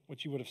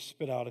 which you would have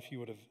spit out if you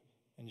would have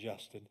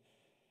ingested,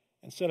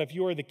 and said, if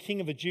you are the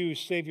king of the Jews,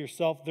 save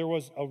yourself. There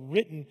was a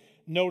written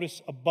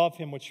notice above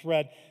him which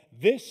read,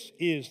 this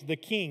is the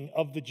king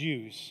of the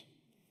Jews.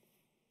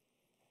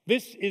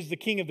 This is the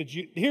king of the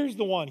Jews. Here's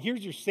the one.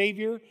 Here's your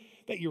Savior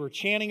that you were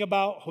chanting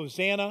about,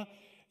 Hosanna.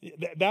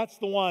 That's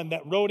the one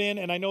that rode in,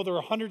 and I know there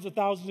are hundreds of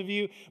thousands of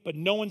you, but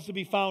no one's to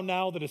be found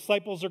now. The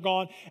disciples are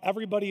gone.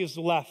 Everybody is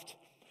left.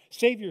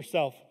 Save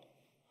yourself.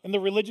 And the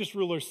religious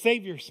rulers,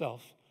 save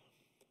yourself.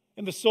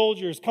 And the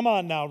soldiers, come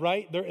on now,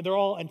 right? They're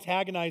all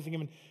antagonizing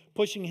him and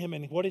pushing him.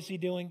 And what is he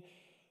doing?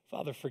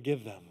 Father,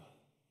 forgive them.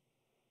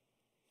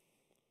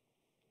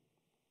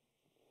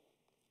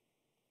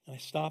 And I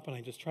stop and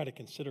I just try to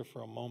consider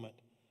for a moment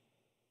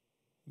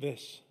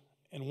this.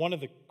 And one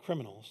of the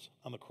criminals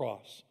on the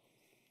cross,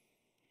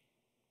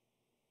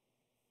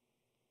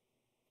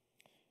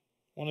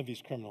 one of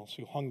these criminals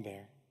who hung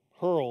there,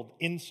 hurled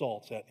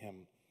insults at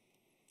him.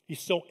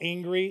 He's so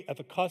angry at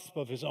the cusp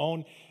of his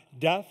own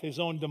death, his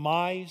own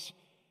demise,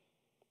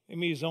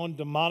 his own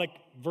demonic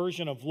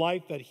version of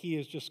life that he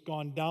has just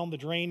gone down the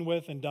drain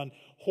with and done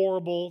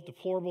horrible,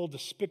 deplorable,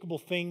 despicable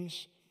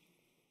things.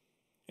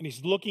 And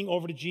he's looking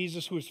over to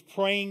Jesus, who is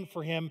praying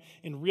for him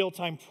in real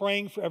time,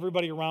 praying for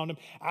everybody around him,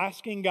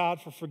 asking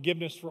God for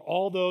forgiveness for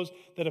all those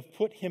that have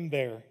put him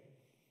there.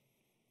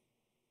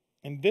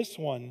 And this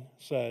one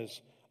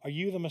says, are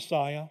you the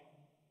Messiah?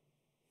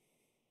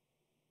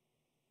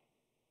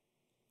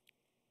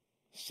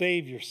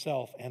 Save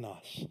yourself and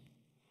us.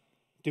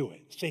 Do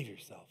it. Save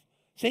yourself.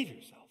 Save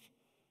yourself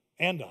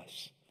and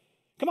us.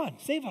 Come on,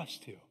 save us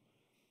too.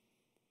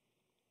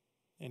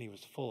 And he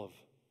was full of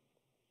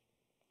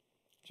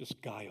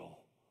just guile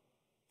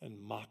and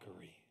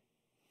mockery.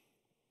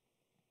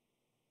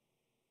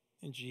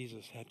 And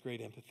Jesus had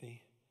great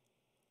empathy.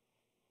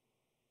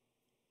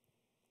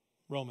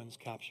 Romans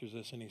captures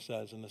this and he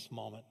says in this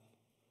moment,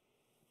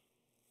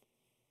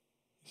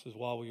 he says,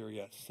 while we were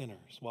yet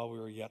sinners, while we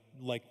were yet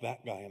like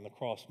that guy on the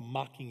cross,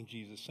 mocking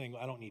Jesus, saying,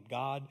 I don't need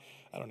God,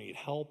 I don't need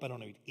help, I don't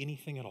need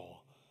anything at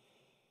all.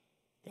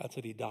 God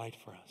said he died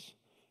for us.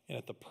 And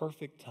at the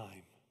perfect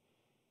time,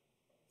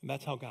 and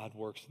that's how God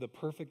works, the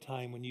perfect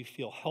time when you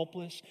feel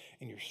helpless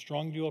and you're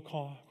strung to a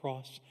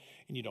cross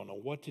and you don't know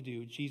what to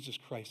do, Jesus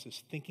Christ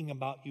is thinking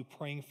about you,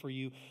 praying for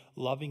you,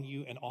 loving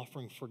you, and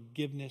offering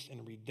forgiveness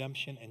and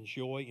redemption and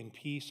joy and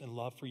peace and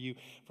love for you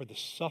for the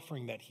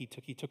suffering that he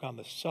took. He took on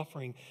the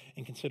suffering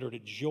and considered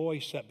it joy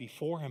set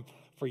before him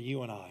for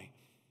you and I.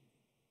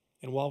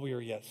 And while we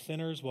were yet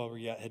sinners, while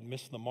we yet had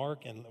missed the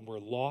mark and were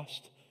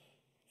lost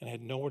and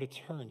had nowhere to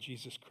turn,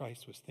 Jesus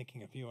Christ was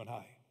thinking of you and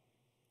I.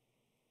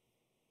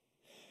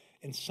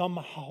 And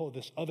somehow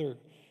this other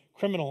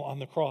criminal on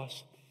the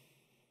cross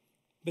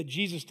that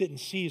Jesus didn't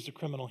see as a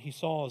criminal, he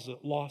saw as a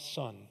lost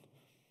son.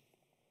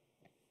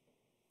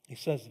 He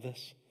says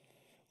this,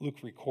 Luke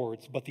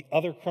records, but the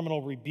other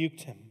criminal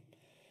rebuked him.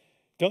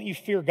 Don't you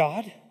fear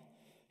God?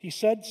 He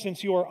said,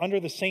 since you are under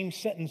the same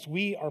sentence,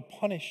 we are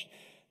punished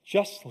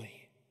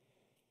justly.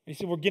 He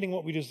said, we're getting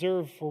what we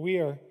deserve, for we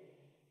are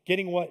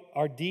getting what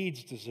our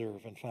deeds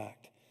deserve, in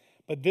fact.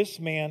 But this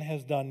man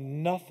has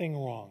done nothing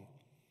wrong.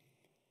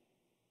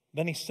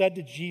 Then he said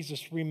to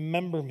Jesus,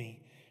 remember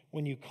me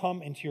when you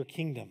come into your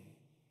kingdom.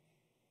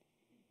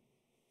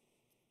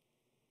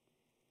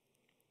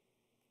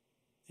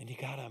 And you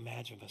got to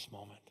imagine this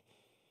moment.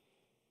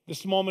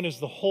 This moment is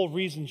the whole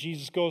reason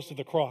Jesus goes to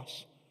the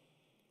cross.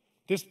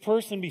 This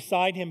person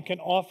beside him can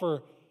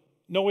offer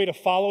no way to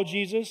follow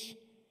Jesus.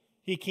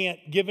 He can't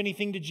give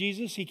anything to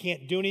Jesus. He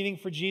can't do anything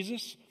for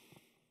Jesus.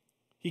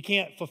 He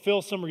can't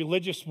fulfill some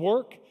religious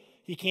work.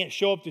 He can't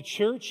show up to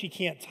church. He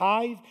can't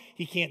tithe.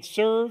 He can't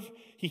serve.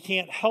 He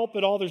can't help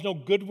at all. There's no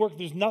good work.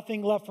 There's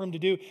nothing left for him to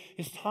do.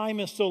 His time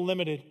is so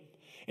limited.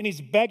 And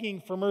he's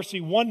begging for mercy.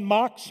 One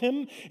mocks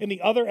him, and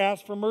the other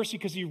asks for mercy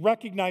because he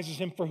recognizes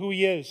him for who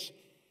he is.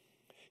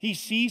 He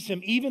sees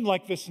him, even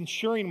like the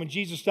centurion when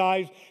Jesus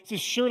dies, says,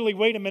 surely,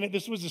 wait a minute,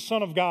 this was the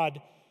Son of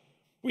God.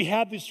 We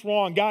had this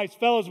wrong. Guys,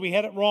 fellas, we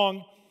had it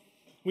wrong.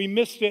 We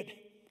missed it.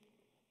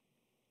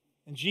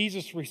 And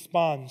Jesus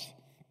responds.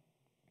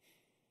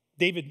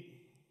 David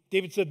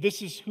said,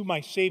 this is who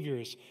my Savior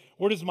is.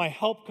 Where does my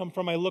help come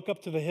from? I look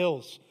up to the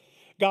hills.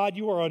 God,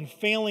 you are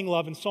unfailing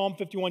love. In Psalm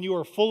 51, you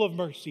are full of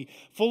mercy,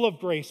 full of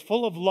grace,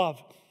 full of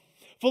love,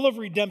 full of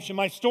redemption.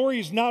 My story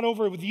is not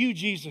over with you,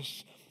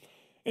 Jesus.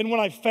 And when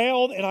I've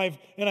failed and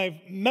I've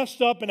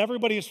messed up and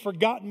everybody has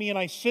forgotten me and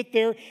I sit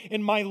there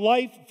and my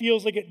life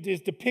feels like it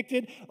is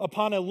depicted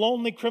upon a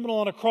lonely criminal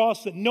on a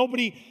cross that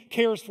nobody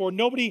cares for,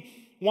 nobody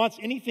wants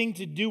anything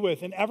to do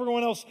with, and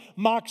everyone else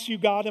mocks you,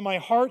 God, and my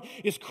heart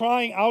is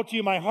crying out to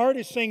you. My heart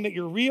is saying that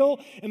you're real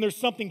and there's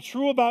something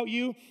true about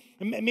you.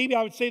 And maybe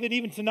I would say that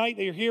even tonight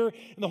that you're here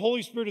and the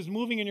Holy Spirit is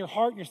moving in your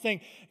heart and you're saying,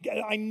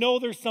 I know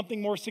there's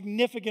something more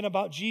significant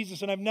about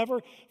Jesus and I've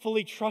never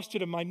fully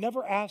trusted him. I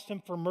never asked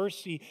him for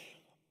mercy.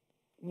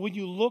 When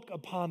you look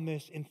upon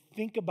this and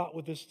think about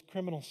what this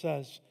criminal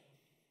says,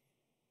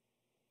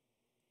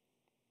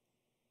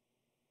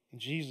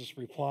 Jesus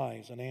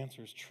replies and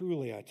answers,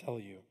 truly I tell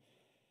you,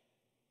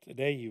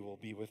 today you will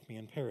be with me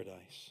in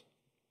paradise.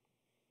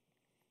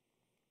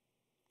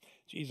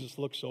 Jesus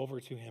looks over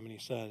to him and he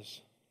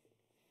says,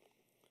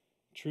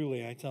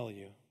 truly I tell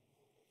you,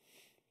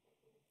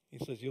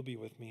 he says, you'll be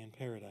with me in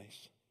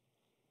paradise.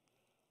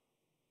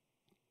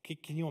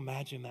 Can you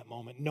imagine that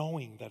moment,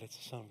 knowing that it's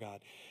the Son of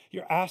God?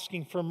 You're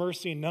asking for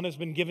mercy and none has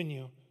been given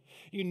you.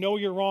 You know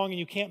you're wrong and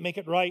you can't make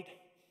it right.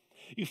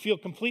 You feel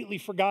completely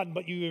forgotten,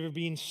 but you are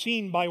being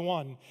seen by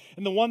one,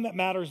 and the one that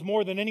matters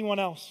more than anyone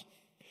else.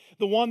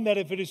 The one that,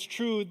 if it is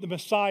true, the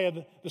Messiah,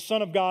 the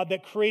Son of God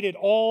that created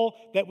all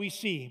that we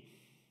see,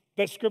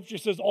 that Scripture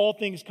says all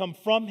things come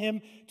from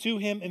him, to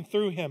him, and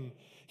through him.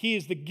 He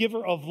is the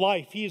giver of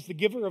life. He is the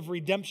giver of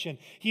redemption.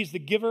 He is the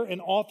giver and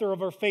author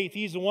of our faith.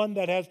 He is the one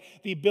that has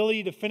the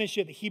ability to finish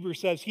it, the Hebrew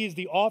says. He is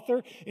the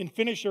author and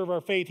finisher of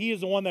our faith. He is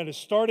the one that has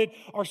started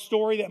our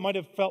story that might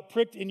have felt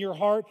pricked in your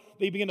heart.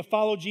 They begin to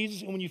follow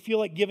Jesus, and when you feel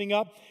like giving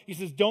up, he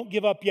says, don't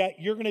give up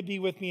yet. You're going to be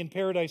with me in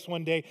paradise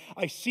one day.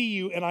 I see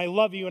you, and I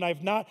love you, and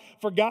I've not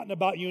forgotten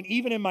about you. And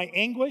even in my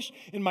anguish,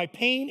 in my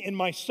pain, in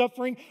my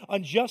suffering,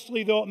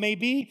 unjustly though it may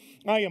be,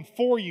 I am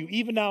for you,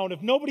 even now. And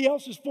if nobody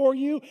else is for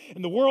you,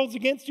 and the world's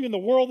against you, and the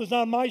world is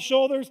on my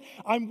shoulders,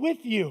 I'm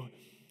with you.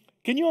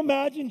 Can you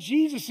imagine?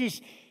 Jesus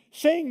is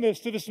saying this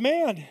to this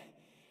man.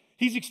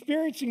 He's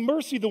experiencing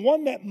mercy. The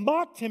one that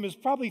mocked him is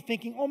probably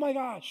thinking, oh my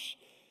gosh.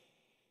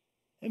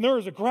 And there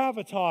is a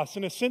gravitas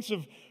and a sense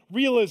of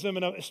realism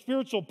and a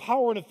spiritual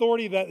power and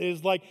authority that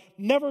is like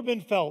never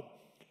been felt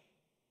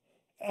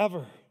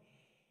ever.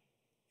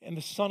 And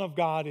the Son of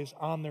God is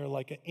on there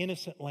like an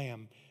innocent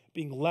lamb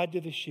being led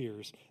to the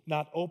shears,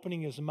 not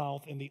opening his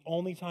mouth. And the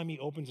only time he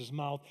opens his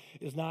mouth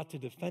is not to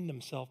defend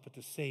himself, but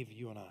to save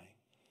you and I.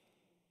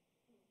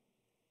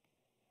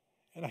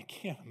 And I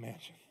can't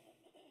imagine.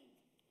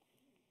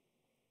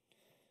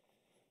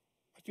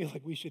 I feel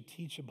like we should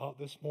teach about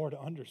this more to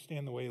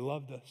understand the way he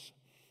loved us.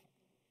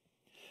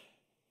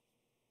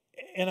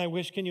 And I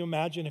wish, can you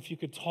imagine if you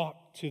could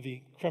talk to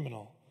the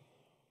criminal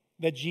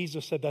that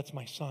Jesus said, that's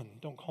my son,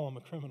 don't call him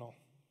a criminal.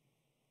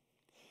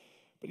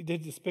 But he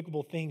did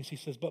despicable things. He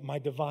says, but my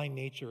divine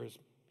nature has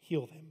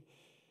healed him.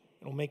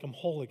 It'll make him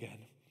whole again.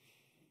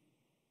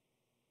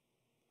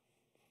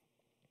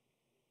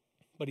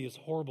 But he is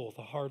horrible with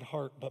a hard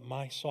heart, but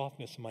my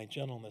softness and my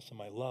gentleness and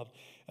my love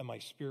and my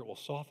spirit will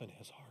soften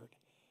his heart.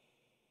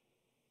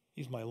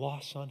 He's my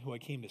lost son who I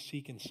came to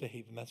seek and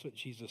save, and that's what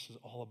Jesus is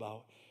all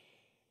about.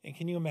 And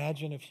can you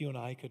imagine if you and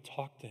I could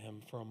talk to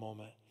him for a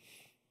moment?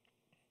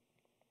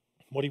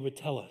 What he would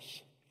tell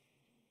us.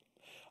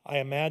 I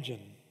imagine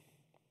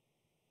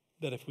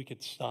that if we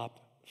could stop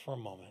for a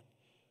moment,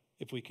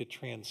 if we could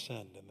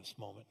transcend in this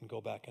moment and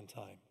go back in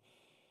time,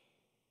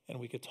 and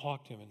we could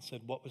talk to him and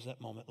said, what was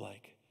that moment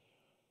like?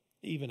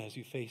 Even as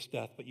you faced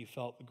death, but you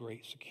felt the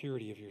great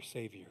security of your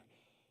Savior,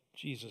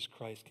 Jesus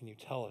Christ. Can you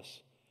tell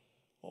us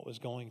what was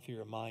going through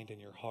your mind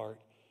and your heart?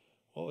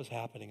 What was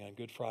happening on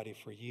Good Friday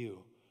for you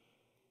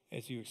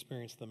as you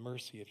experienced the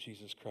mercy of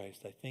Jesus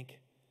Christ? I think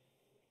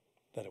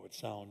that it would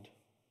sound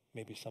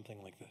maybe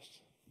something like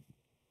this.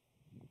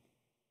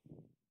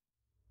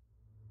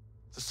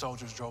 The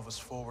soldiers drove us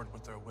forward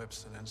with their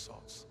whips and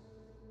insults.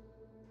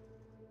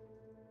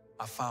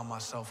 I found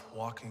myself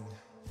walking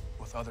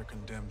with other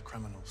condemned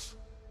criminals.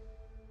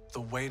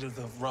 The weight of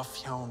the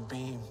rough-hewn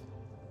beam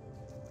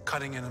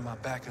cutting into my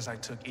back as I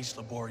took each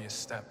laborious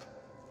step.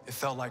 It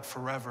felt like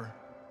forever,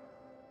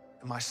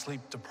 and my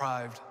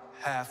sleep-deprived,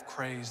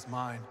 half-crazed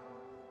mind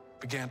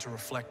began to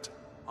reflect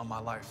on my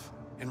life.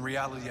 In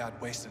reality, I'd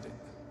wasted it.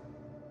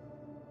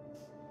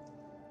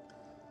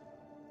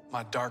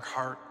 My dark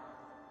heart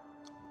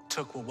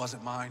took what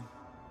wasn't mine.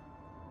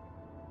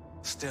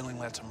 Stealing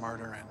led to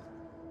murder, and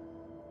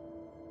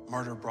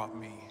murder brought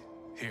me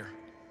here.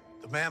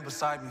 The man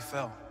beside me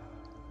fell.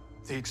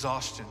 The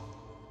exhaustion,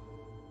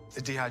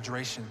 the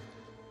dehydration,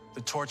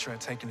 the torture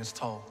had taken its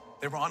toll.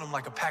 They were on him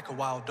like a pack of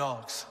wild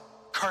dogs,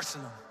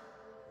 cursing him,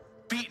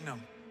 beating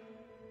him.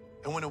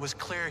 And when it was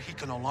clear he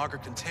could no longer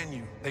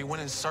continue, they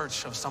went in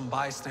search of some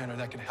bystander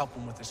that could help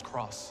him with his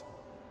cross.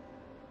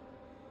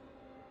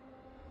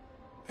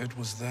 It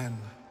was then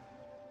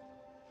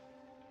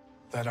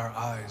that our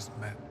eyes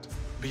met.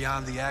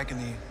 Beyond the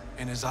agony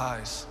in his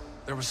eyes,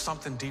 there was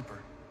something deeper,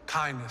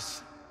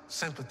 kindness,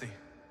 sympathy.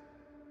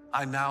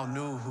 I now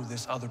knew who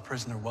this other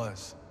prisoner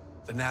was,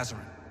 the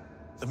Nazarene,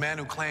 the man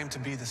who claimed to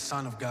be the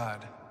Son of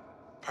God.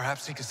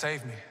 Perhaps he could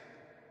save me.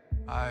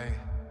 I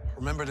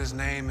remembered his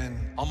name and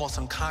almost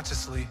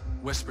unconsciously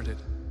whispered it.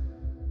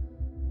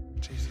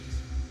 Jesus.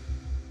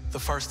 The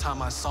first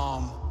time I saw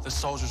him, the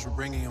soldiers were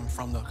bringing him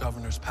from the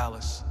governor's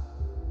palace.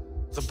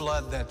 The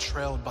blood that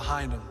trailed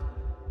behind him,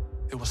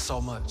 it was so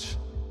much.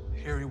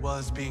 Here he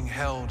was being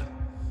held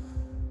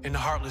in the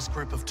heartless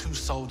grip of two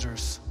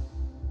soldiers,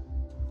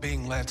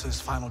 being led to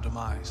his final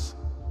demise.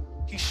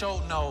 He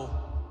showed no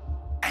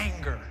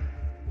anger,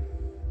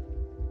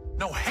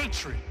 no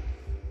hatred,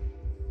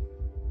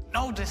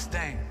 no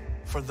disdain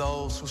for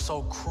those who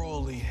so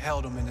cruelly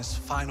held him in his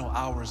final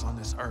hours on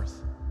this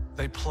earth.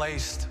 They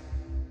placed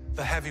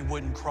the heavy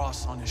wooden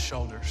cross on his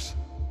shoulders.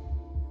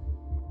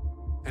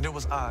 And it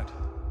was odd.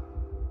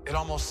 It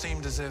almost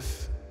seemed as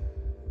if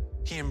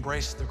he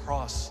embraced the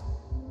cross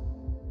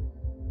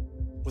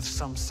with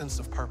some sense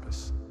of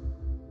purpose.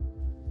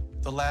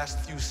 The last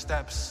few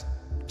steps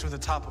to the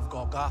top of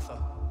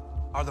Golgotha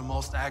are the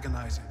most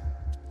agonizing.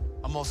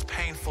 A most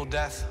painful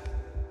death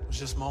was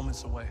just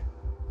moments away.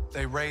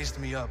 They raised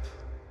me up,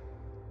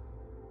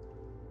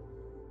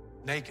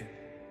 naked,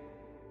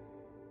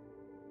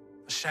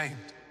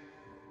 ashamed,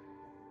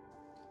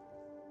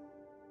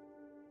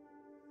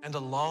 and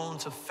alone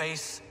to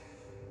face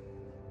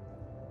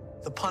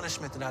the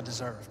punishment that I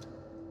deserved.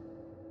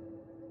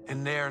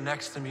 And there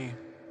next to me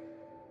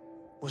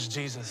was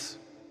Jesus.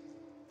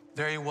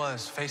 There he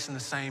was, facing the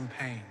same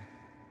pain,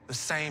 the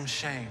same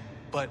shame,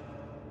 but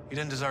he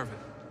didn't deserve it.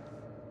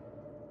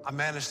 I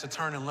managed to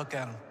turn and look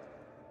at him.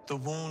 The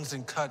wounds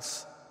and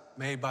cuts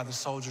made by the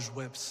soldiers'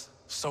 whips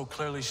so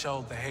clearly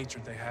showed the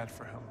hatred they had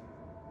for him.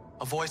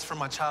 A voice from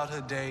my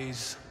childhood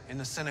days in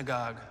the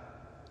synagogue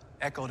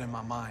echoed in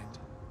my mind.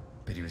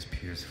 But he was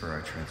pierced for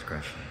our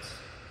transgressions.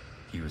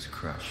 He was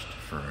crushed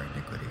for our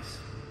iniquities.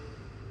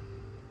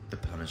 The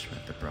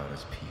punishment that brought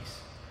us peace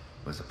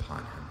was upon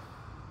him.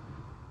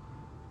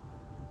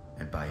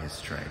 And by his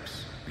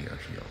stripes we are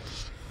healed.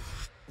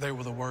 They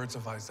were the words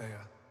of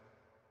Isaiah.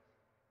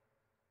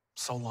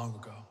 So long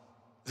ago.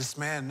 This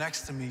man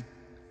next to me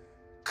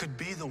could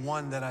be the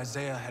one that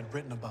Isaiah had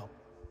written about.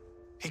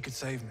 He could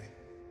save me.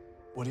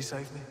 Would he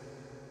save me?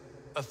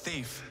 A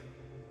thief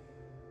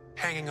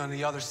hanging on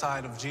the other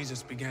side of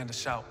Jesus began to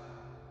shout,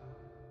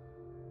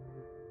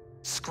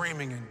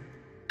 screaming and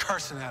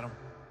cursing at him,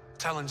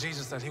 telling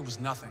Jesus that he was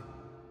nothing,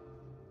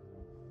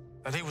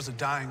 that he was a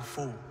dying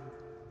fool.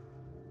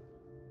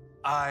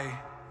 I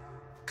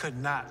could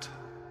not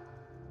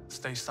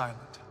stay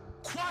silent.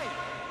 Quiet!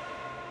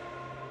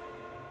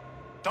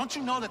 Don't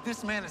you know that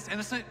this man is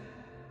innocent?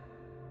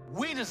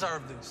 We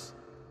deserve this.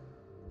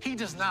 He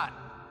does not.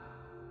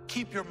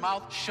 Keep your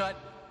mouth shut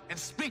and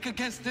speak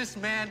against this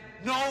man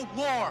no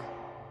more.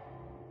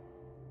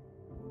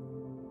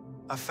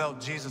 I felt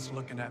Jesus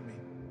looking at me.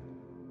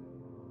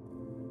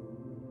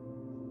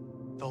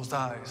 Those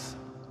eyes.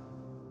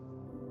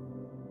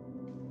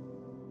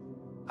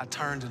 I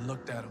turned and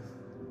looked at him.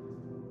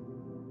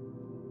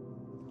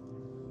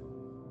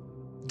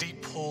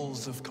 Deep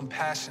pools of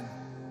compassion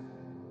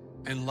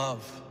and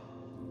love.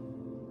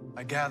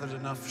 I gathered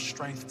enough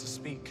strength to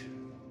speak.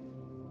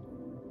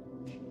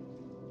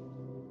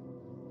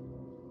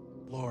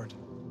 Lord,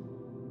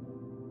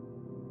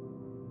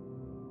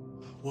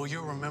 will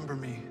you remember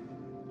me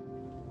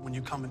when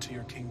you come into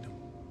your kingdom.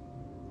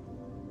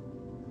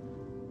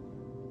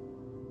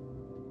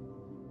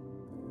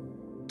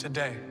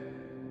 Today,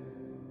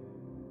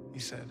 he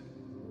said,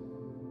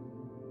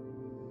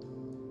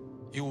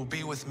 you will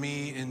be with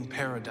me in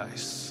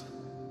paradise.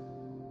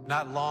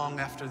 Not long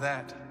after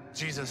that,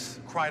 Jesus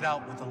cried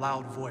out with a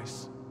loud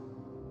voice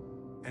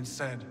and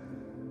said,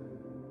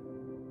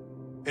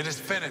 it is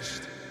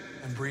finished,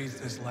 and breathed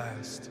his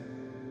last.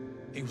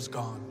 He was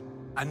gone.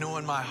 I knew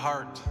in my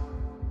heart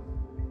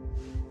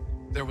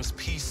there was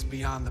peace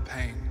beyond the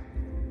pain,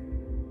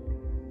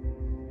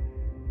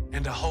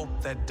 and a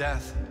hope that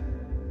death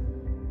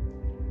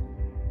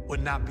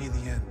would not be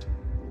the end.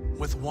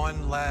 With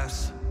one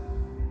last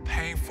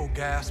painful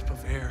gasp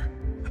of air,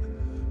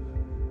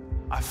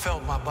 I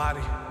felt my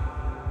body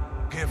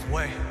give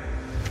way,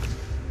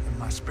 and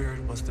my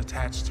spirit was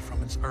detached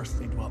from its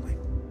earthly dwelling.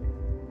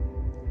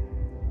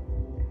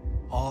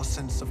 All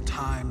sense of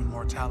time and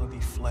mortality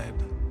fled,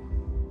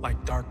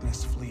 like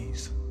darkness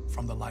flees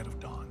from the light of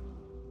dawn.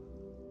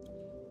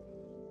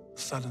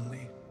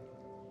 Suddenly,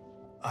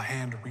 a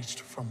hand reached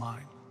for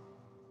mine,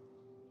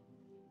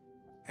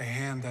 a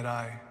hand that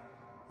I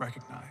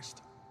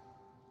recognized.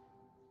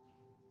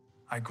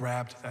 I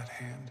grabbed that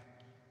hand,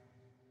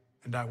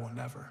 and I will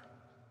never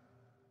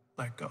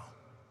let go.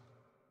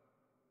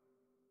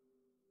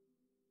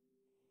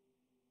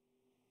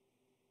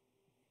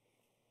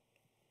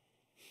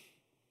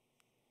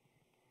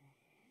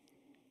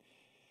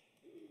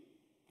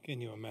 Can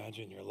you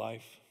imagine your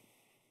life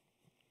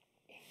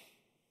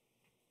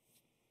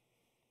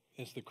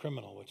as the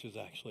criminal, which is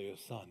actually a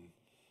son,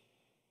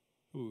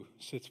 who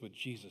sits with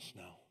Jesus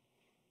now?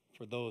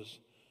 For those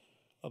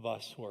of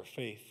us who are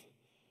faith,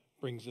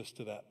 brings us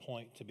to that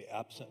point. To be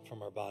absent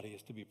from our body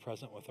is to be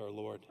present with our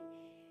Lord.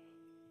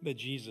 That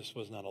Jesus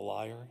was not a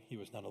liar. He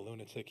was not a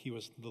lunatic. He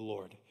was the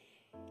Lord.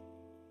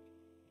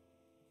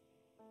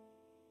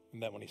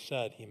 And that when he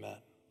said, he meant,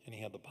 and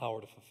he had the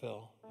power to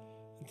fulfill.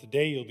 And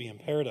today you'll be in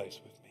paradise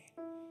with me.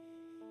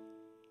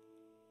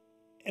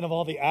 And of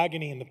all the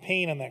agony and the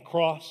pain on that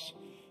cross,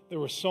 there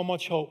was so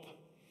much hope.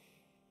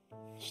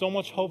 So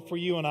much hope for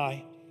you and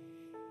I.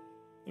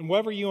 And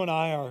wherever you and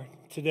I are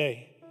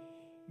today,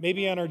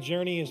 maybe on our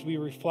journey as we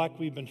reflect,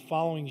 we've been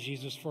following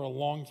Jesus for a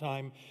long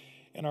time,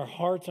 and our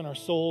hearts and our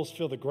souls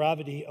feel the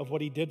gravity of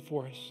what he did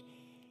for us.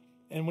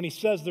 And when he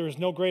says there is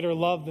no greater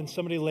love than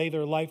somebody lay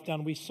their life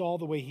down, we saw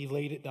the way he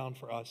laid it down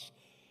for us.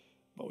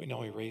 But we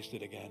know he raised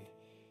it again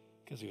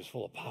because he was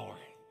full of power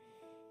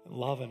and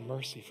love and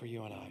mercy for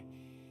you and I.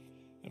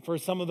 And for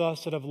some of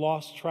us that have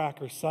lost track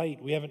or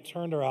sight, we haven't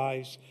turned our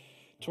eyes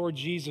toward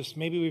Jesus.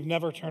 Maybe we've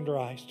never turned our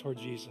eyes toward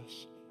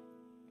Jesus.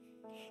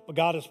 But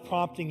God is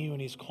prompting you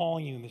and he's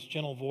calling you in this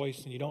gentle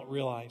voice, and you don't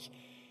realize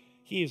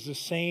he is the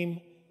same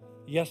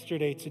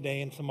yesterday,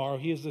 today, and tomorrow.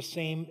 He is the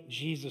same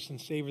Jesus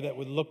and Savior that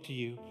would look to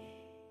you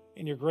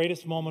in your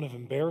greatest moment of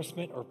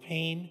embarrassment or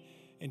pain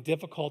and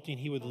difficulty,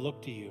 and he would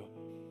look to you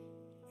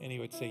and he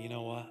would say, you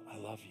know what? I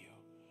love you.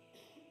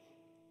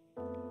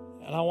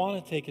 And I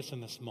want to take us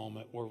in this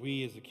moment where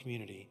we as a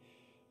community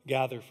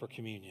gather for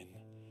communion,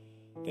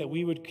 that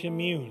we would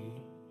commune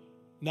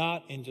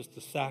not in just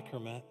a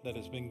sacrament that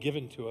has been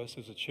given to us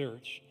as a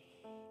church,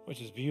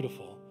 which is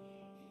beautiful,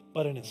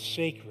 but in a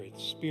sacred,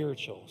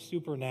 spiritual,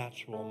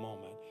 supernatural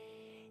moment,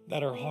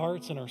 that our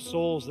hearts and our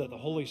souls, that the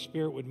Holy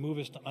Spirit would move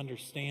us to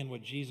understand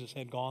what Jesus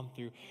had gone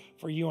through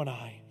for you and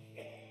I.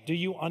 Do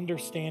you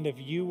understand if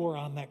you were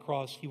on that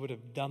cross, he would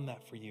have done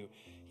that for you?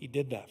 He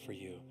did that for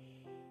you.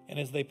 And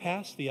as they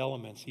pass the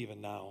elements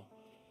even now,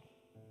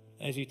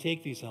 as you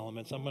take these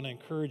elements, I'm going to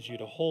encourage you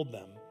to hold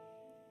them.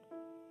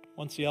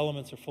 Once the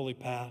elements are fully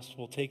passed,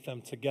 we'll take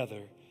them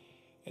together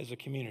as a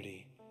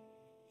community.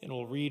 And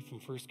we'll read from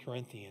 1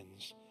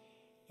 Corinthians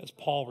as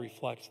Paul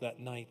reflects that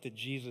night that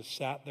Jesus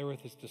sat there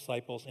with his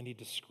disciples and he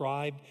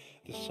described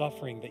the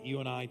suffering that you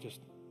and I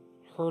just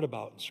heard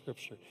about in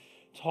Scripture,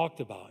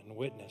 talked about and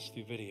witnessed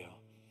through video.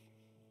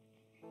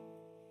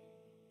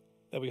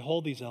 That we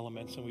hold these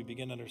elements and we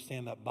begin to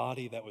understand that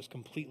body that was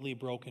completely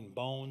broken,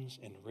 bones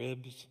and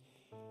ribs,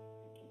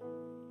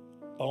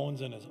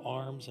 bones in his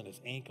arms and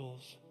his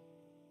ankles,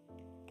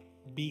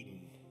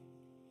 beaten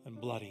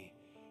and bloody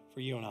for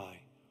you and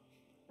I.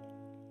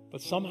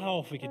 But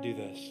somehow if we could do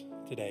this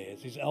today,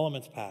 as these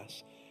elements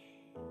pass,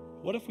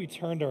 what if we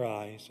turned our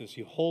eyes as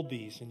you hold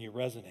these and you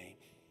resonate?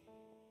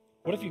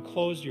 What if you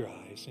closed your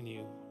eyes and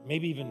you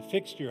maybe even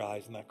fixed your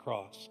eyes on that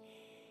cross?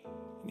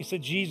 And you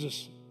said,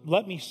 Jesus,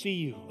 let me see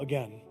you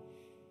again.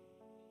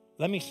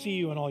 Let me see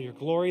you in all your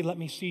glory. Let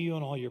me see you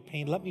in all your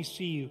pain. Let me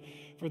see you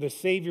for the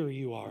Savior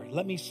you are.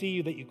 Let me see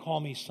you that you call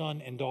me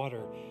son and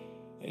daughter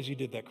as you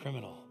did that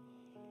criminal.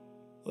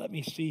 Let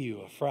me see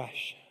you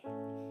afresh.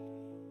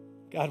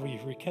 God, will you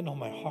rekindle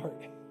my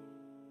heart?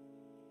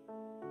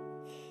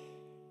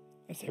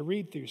 As I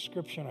read through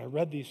Scripture and I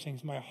read these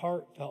things, my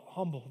heart felt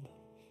humbled.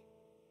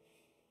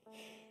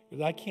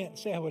 Because I can't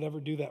say I would ever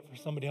do that for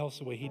somebody else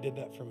the way he did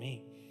that for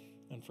me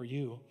and for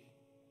you.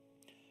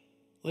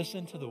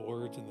 Listen to the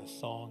words in this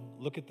song.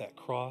 Look at that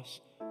cross.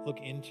 Look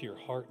into your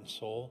heart and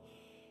soul.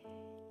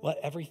 Let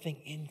everything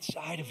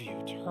inside of you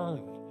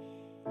turn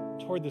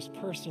toward this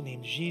person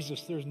named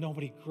Jesus. There's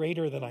nobody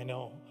greater than I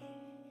know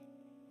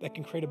that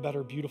can create a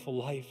better, beautiful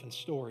life and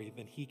story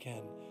than he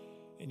can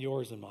in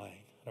yours and mine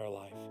and our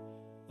life.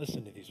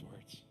 Listen to these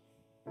words.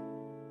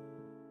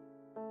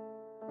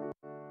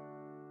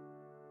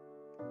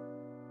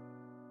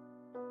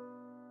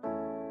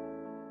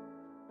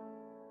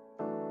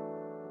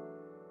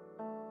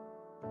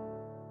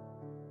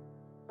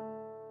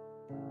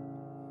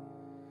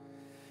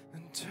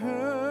 And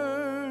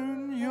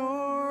turn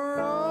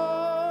your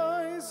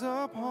eyes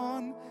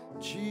upon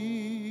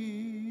Jesus.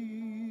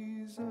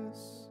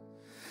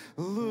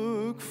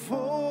 Look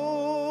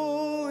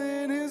full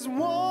in his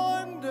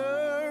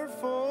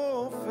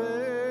wonderful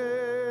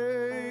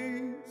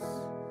face,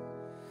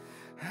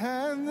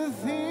 and the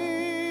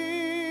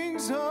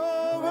things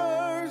of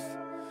earth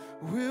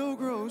will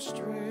grow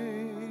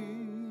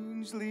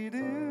strangely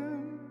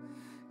dim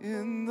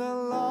in the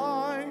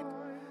light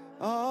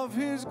of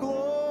his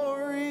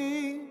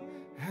glory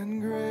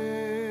and grace.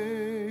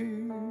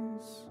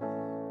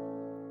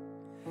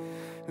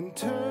 And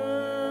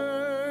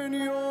turn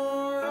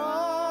your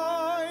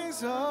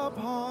eyes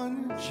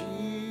upon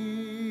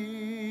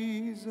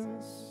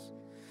Jesus.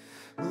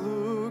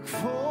 Look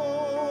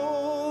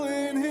full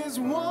in his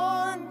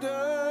wonderful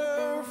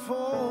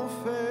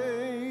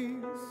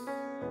face,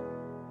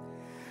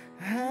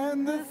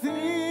 and the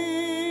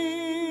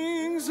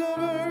things of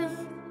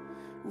earth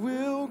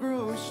will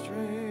grow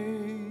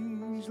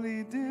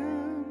strangely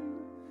dim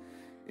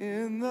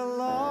in the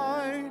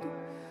light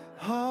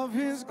of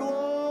his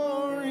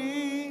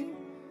glory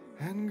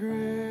and grace.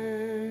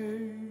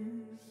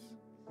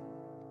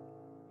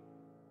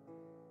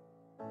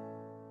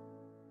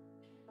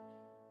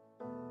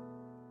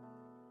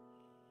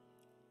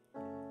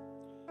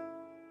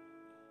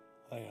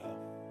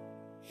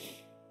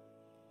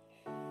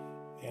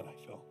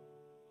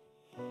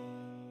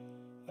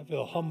 I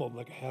feel humbled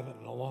like I haven't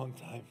in a long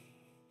time.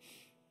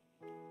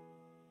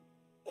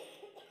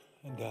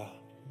 And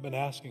I've been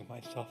asking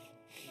myself,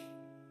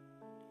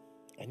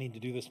 I need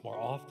to do this more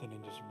often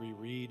and just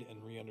reread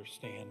and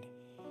re-understand.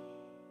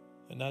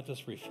 And not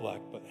just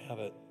reflect, but have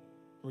it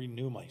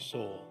renew my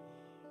soul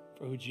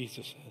for who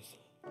Jesus is.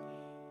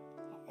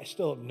 I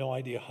still have no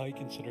idea how he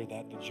considered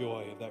that the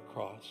joy of that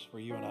cross for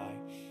you and I,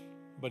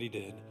 but he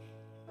did.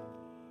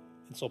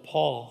 And so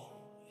Paul,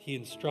 he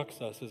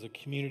instructs us as a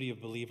community of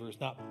believers,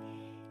 not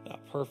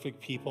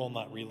perfect people,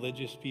 not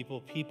religious people,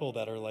 people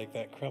that are like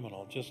that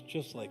criminal,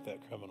 just like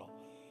that criminal,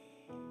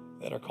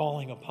 that are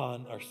calling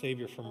upon our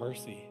Savior for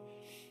mercy.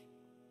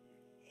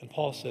 And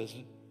Paul says,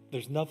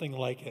 there's nothing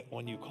like it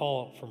when you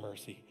call for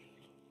mercy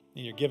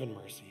and you're given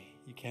mercy.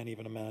 You can't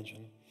even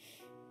imagine.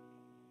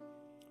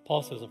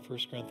 Paul says in 1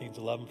 Corinthians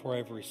 11, for I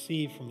have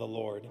received from the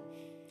Lord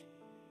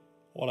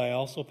what I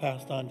also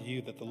passed on to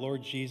you, that the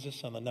Lord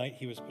Jesus, on the night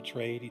he was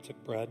betrayed, he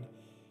took bread,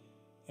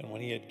 and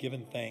when he had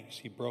given thanks,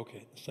 he broke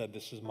it and said,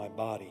 this is my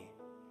body.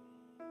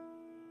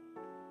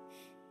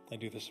 I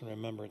do this in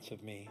remembrance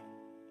of me.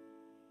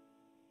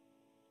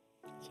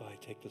 So I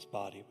take this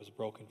body, it was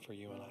broken for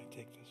you, and I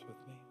take this with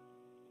me.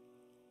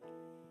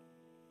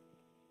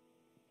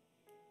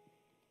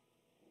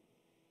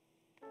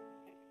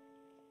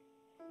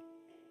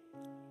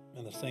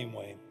 In the same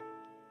way,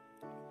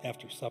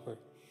 after supper,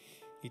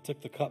 he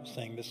took the cup,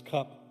 saying, this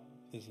cup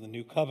is the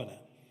new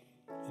covenant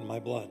in my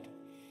blood.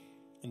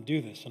 And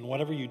do this, and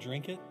whatever you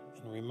drink it,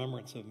 in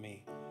remembrance of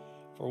me.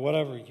 For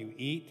whatever you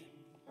eat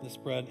this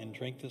bread and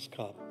drink this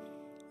cup,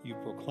 you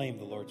proclaim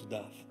the Lord's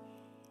death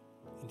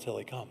until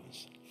he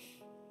comes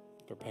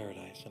for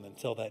paradise. And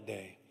until that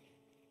day,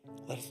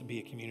 let us be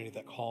a community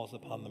that calls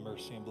upon the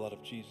mercy and blood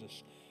of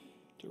Jesus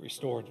to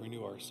restore and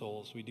renew our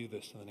souls. We do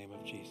this in the name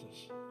of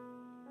Jesus.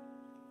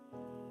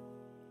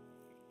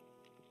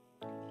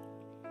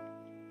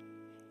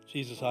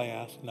 Jesus, I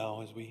ask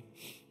now as we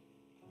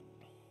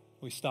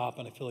stop,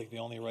 and I feel like the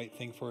only right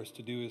thing for us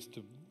to do is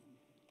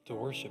to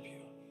worship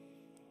you,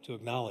 to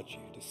acknowledge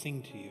you, to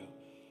sing to you,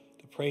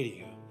 to pray to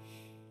you.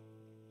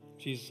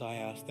 Jesus, I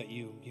ask that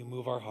you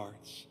move our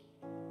hearts.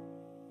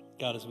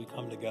 God, as we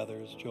come together,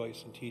 as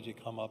Joyce and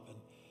TJ come up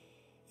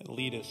and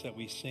lead us, that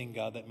we sing,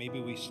 God, that maybe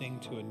we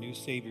sing to a new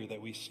Savior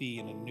that we see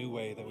in a new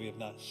way that we have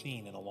not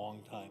seen in a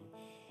long time.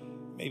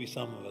 Maybe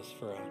some of us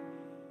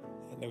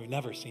and we've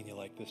never seen you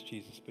like this,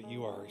 Jesus, but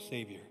you are our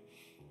Savior.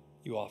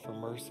 You offer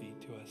mercy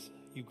to us.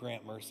 You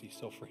grant mercy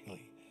so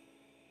freely.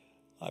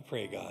 I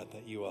pray, God,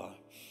 that you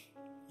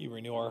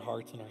renew our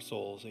hearts and our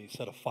souls, that you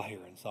set a fire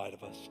inside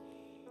of us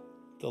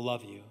to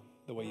love you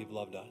the way you've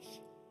loved us.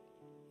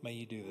 May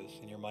you do this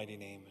in your mighty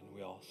name, and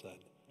we all said,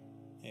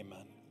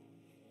 amen.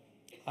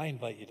 I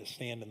invite you to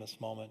stand in this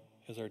moment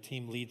as our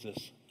team leads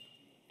us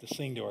to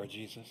sing to our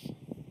Jesus.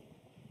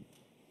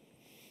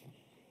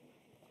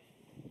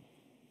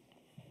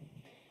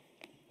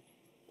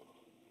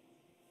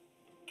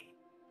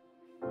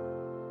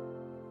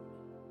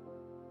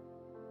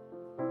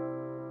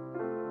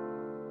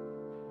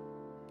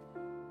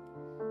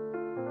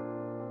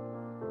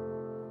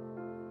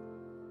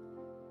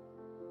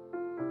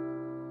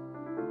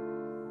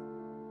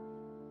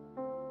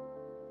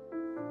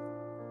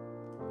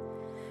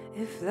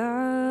 If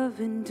love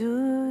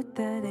endured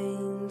that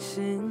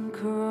ancient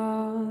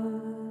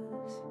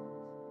cross,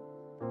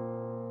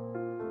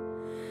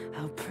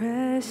 how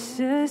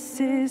precious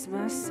is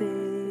my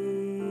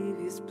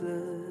Savior's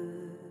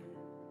blood.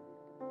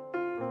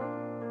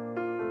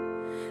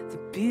 The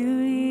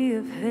beauty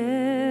of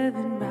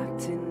heaven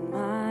wrapped in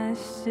my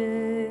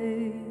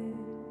shame,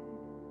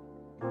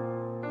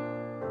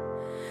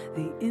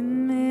 the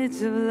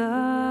image of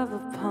love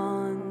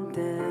upon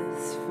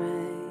death's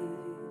frame.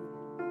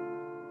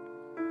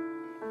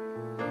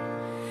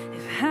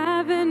 If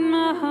having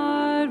my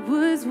heart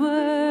was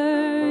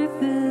worth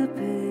the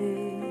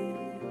pain,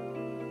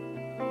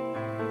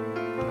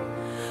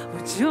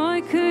 what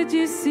joy could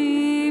you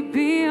see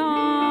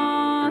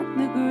beyond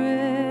the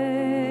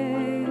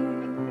grave?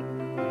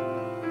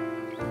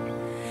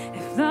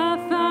 If love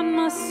found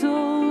my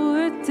soul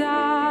worth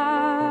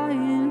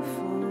dying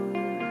for,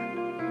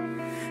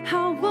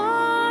 how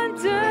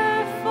wonderful,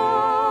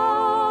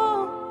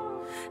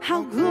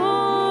 how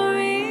glorious,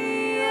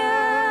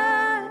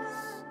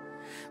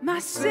 my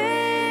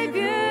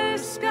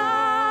Savior's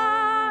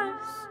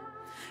scars,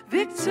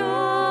 victorious.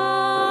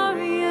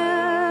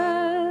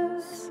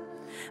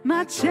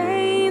 My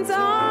chains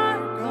are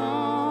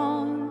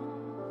gone,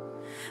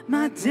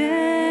 my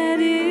debt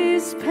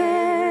is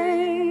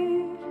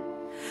paid,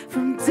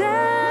 from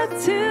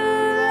death to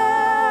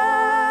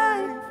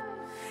life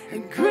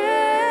and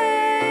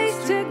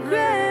grace to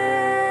grace.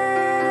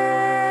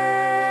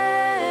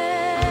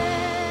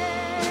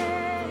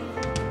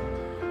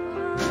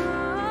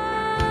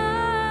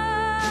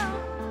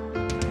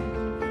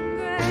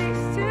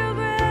 Grace to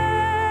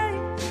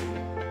grace.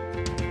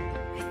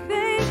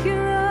 Thank you,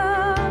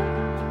 Lord.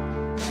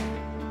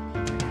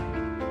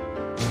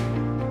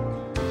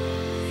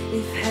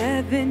 If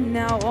heaven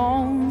now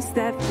owns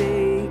that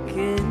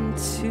vacant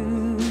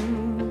tomb,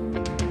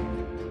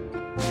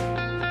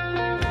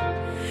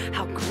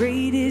 how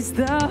great is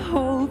the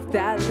hope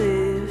that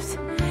lives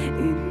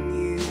in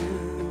you.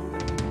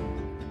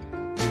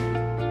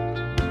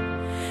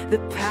 The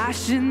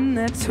passion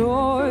that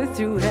tore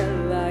through hell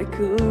like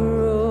a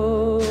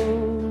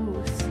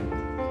rose,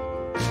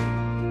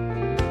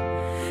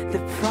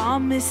 the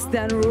promise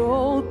that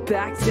rolled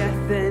back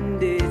death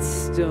and its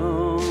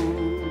stone.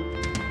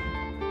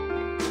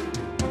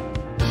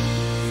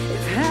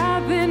 If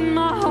having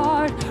my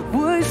heart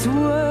was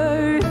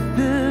worth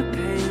the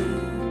pain,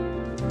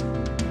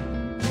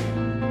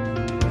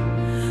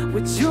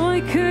 what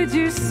joy could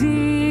you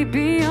see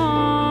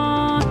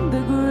beyond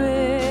the grave?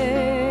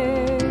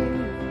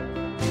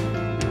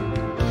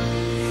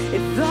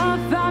 If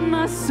love found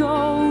my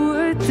soul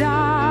were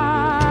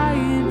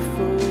dying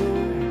for,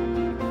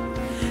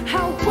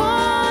 how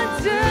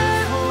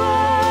wonderful,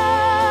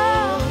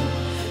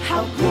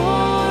 how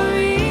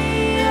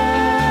glorious,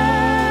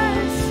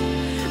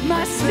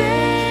 my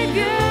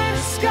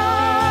Savior's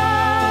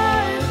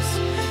scars,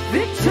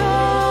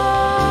 victorious.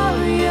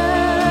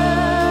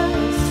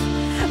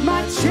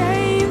 My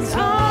chains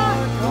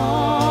are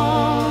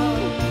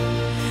gone,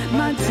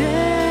 my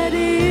debt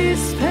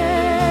is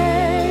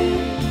paid,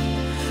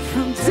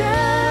 from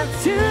death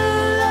to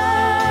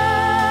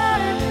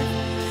life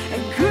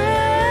and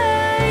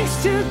grace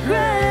to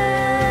grace.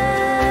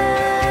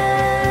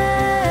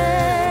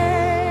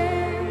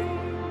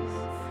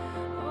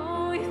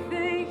 Oh, we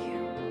thank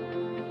you.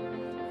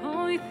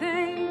 Oh, we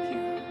thank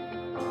you.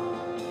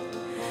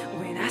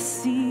 When I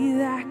see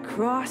that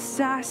cross,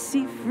 I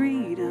see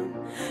freedom.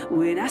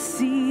 When I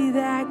see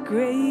that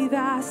grave,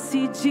 I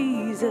see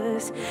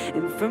Jesus.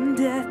 And from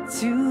death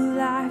to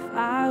life,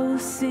 I will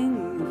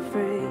sing your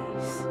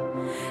praise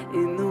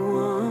in the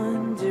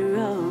wonder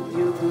of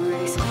your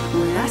grace.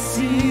 When I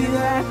see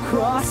that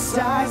cross,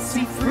 I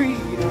see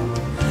freedom.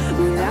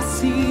 When I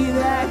see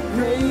that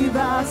grave,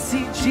 I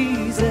see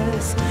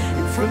Jesus.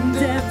 And from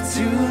death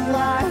to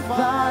life,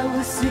 I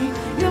will sing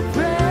your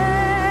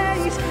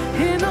praise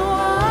in the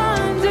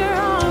wonder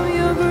of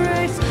your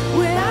grace.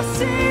 When I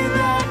see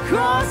that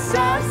cross,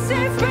 I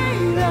see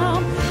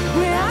freedom.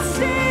 When I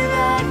see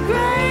that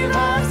grave, I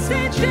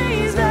see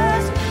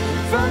Jesus.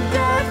 From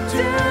death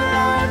to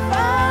life,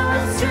 I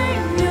will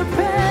sing your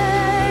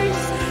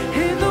praise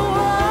in the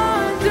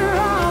wonder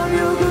of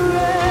your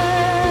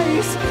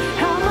grace.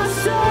 How my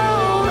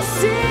soul will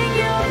sing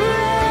your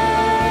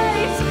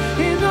praise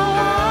in the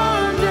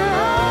wonder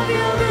of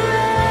your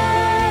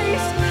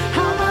grace.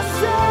 How my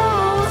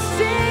soul will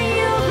sing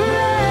your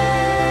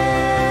praise.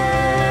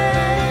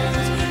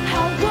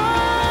 How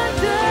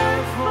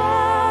wonderful,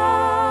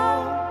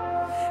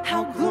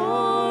 how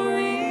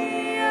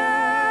glorious,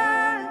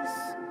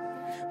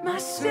 my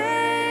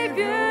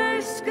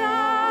Savior's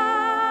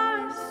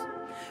scars,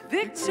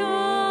 victorious.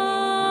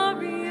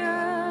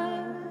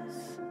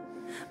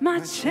 My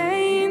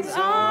chains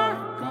are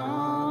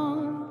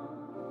gone,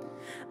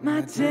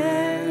 my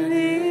debt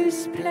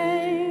is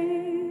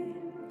paid,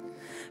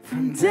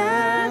 from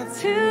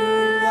death to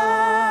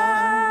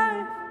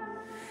life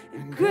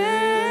and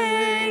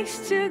grace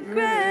to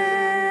grace.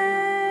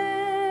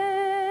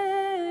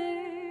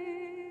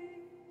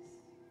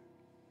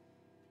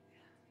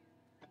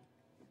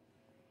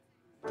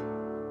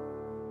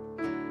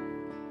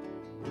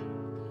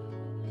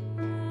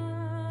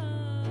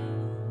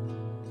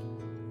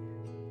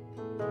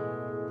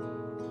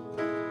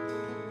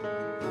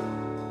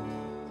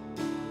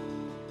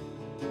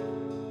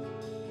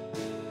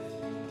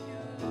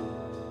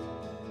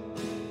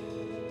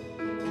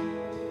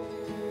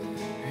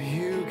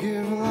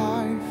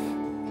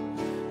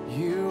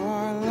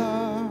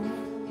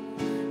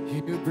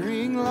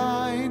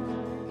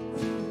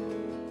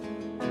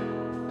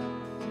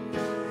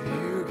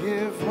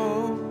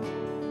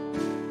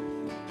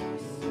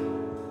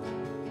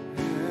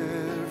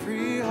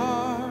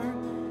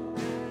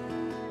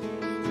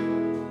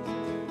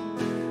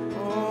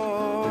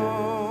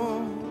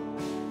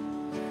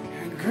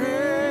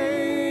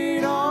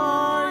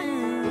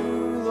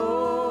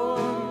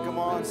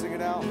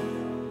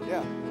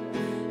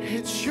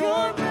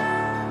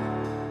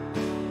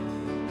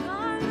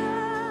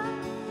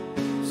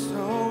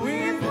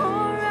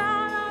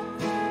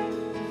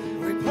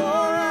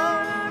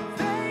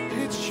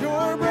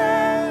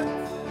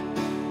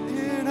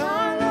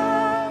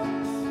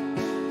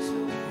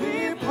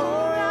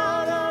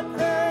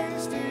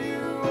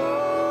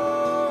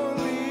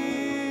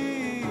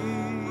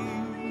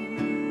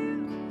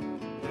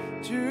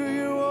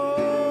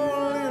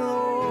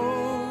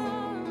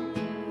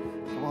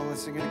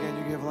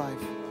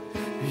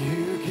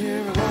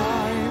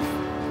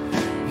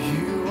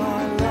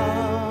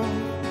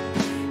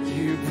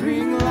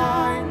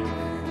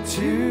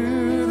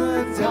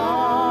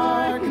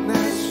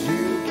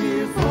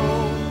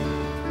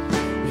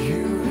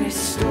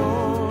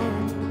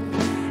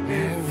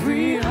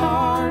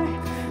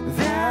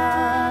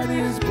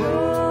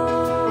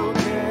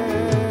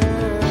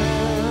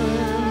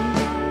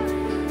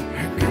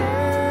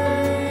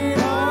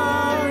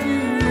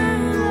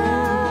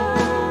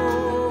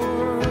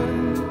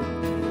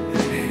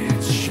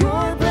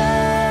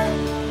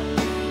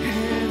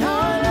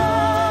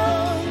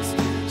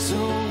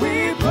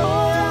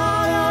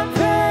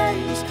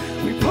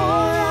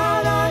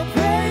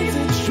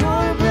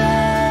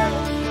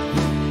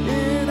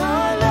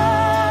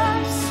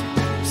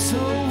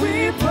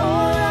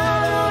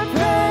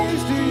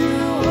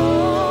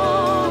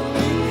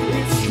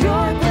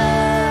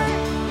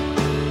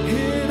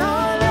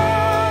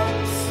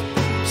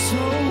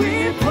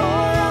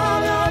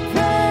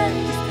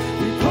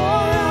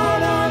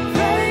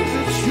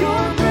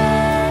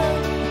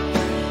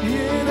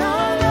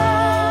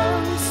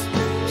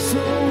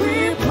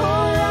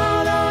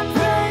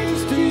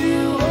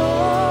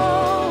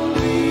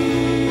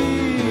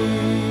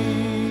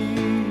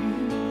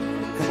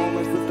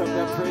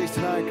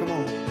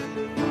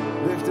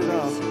 lifted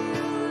up.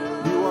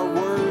 You are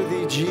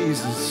worthy,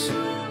 Jesus.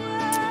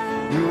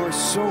 You are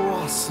so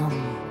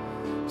awesome,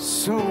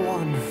 so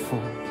wonderful.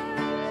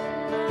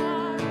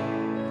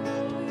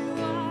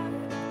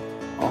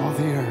 All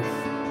the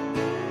earth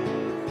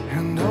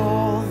and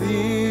all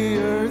the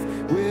earth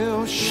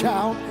will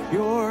shout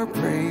your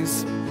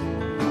praise.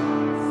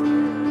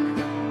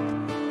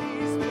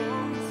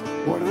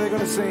 What are they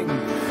going to sing?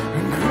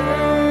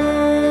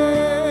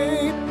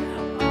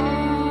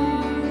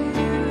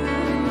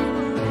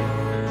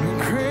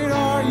 Great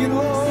are you,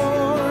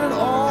 Lord.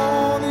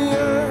 All the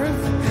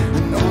earth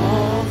and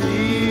all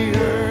the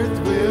earth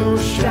will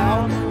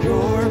shout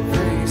your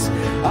praise.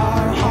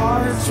 Our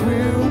hearts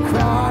will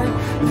cry.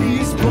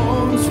 These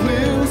bones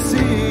will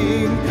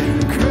sing.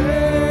 Great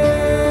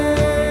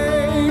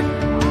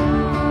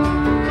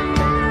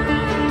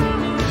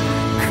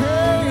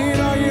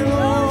are you,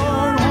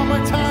 Lord. One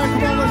more time.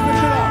 Come on, let's lift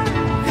it up.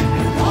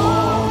 And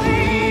all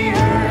the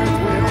earth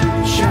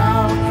will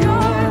shout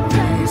your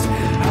praise.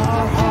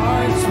 Our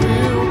hearts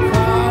will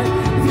cry.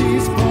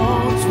 These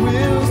bones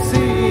will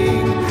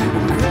sing.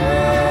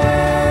 Great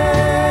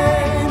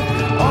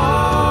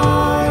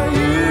are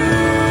you,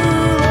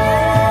 Lord.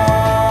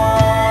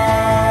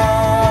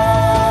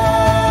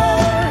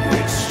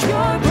 It's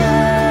your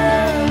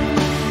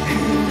breath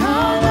in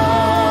our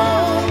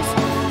lungs.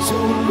 So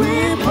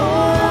we pour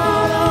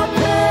out our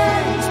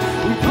praise.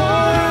 We pour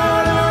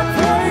out our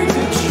praise.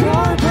 It's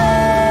your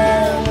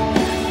breath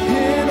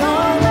in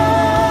our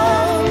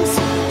lungs.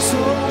 So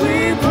we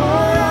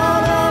pour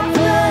out our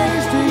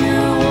praise to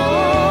you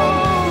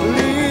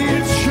only.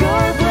 It's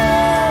your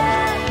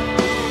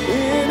breath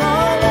in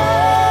our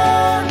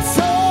lungs.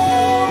 So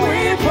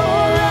we pour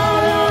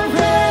out our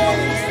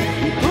praise.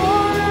 We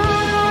pour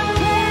out our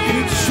praise.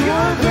 It's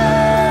your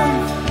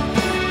breath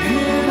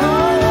in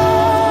our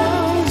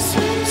lungs.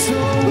 So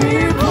we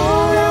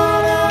pour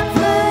out our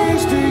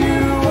praise to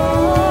you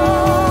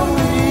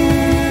only.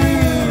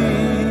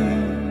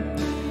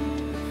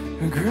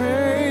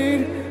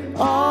 Great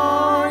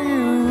are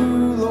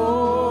you,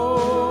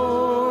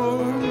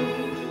 Lord.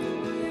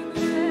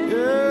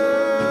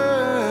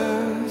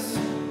 Yes,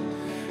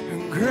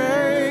 and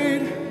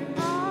great.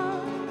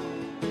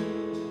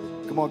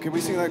 Come on, can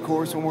we sing that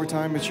chorus one more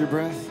time? It's your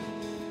breath.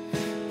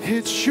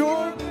 It's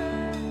your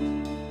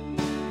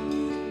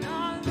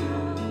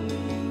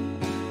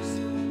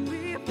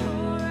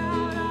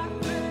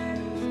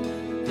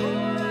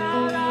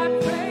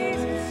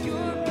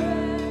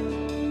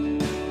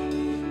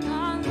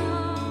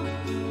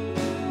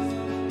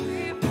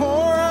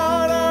pour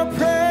out our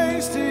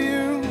praise to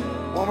you.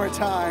 One more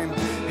time.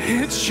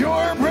 It's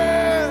your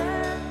breath.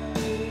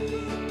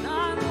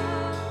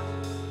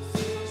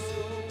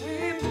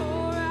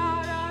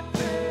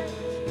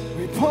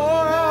 We pour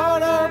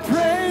out our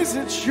praise.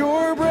 It's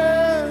your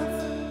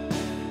breath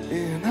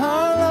in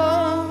our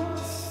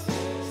lungs.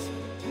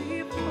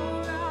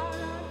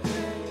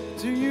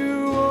 To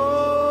you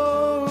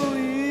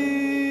only.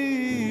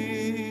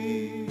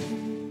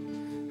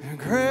 And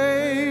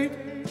great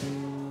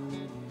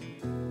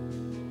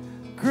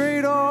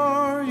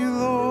are you,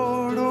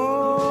 Lord.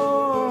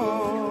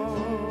 Oh,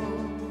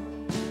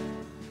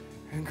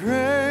 and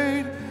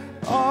great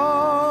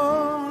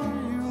are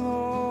you,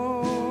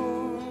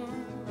 Lord.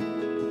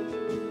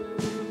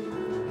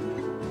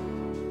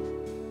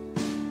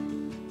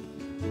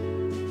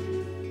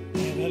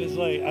 Man, that is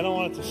like, I don't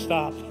want it to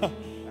stop,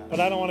 but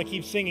I don't want to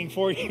keep singing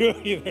for you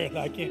either.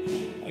 I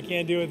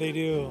can't do what they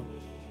do.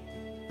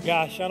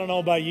 Gosh, I don't know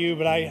about you,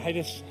 but I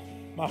just,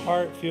 my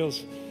heart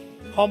feels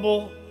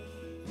humble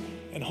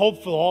and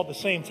hopeful all at the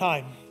same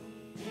time.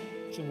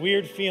 It's a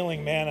weird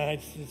feeling, man.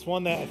 It's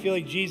one that I feel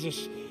like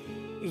Jesus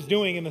is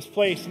doing in this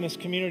place, in this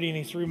community, and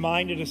he's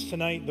reminded us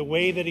tonight the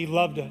way that he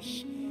loved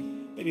us,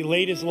 that he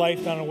laid his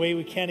life down in a way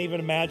we can't even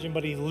imagine,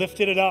 but he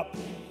lifted it up.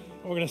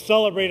 And we're going to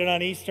celebrate it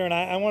on Easter, and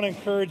I want to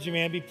encourage you,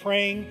 man, be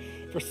praying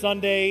for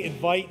Sunday,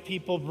 invite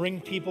people,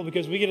 bring people,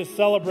 because we get to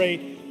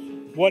celebrate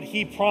what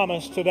he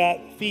promised to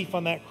that thief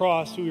on that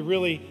cross, who he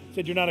really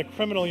said, you're not a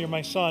criminal, you're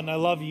my son, I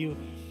love you,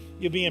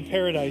 you'll be in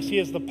paradise. He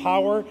has the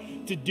power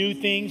to do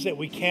things that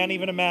we can't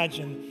even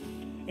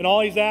imagine. And all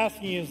he's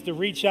asking you is to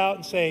reach out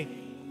and say,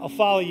 I'll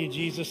follow you,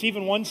 Jesus,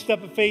 even one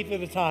step of faith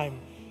at a time.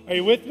 Are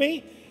you with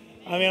me?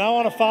 I mean, I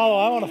want to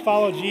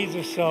follow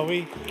Jesus. So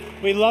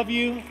we love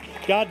you.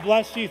 God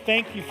bless you.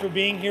 Thank you for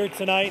being here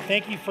tonight.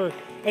 Thank you for,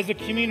 as a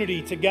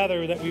community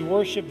together, that we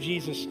worship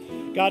Jesus.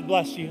 God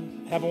bless you.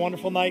 Have a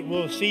wonderful night.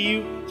 We'll see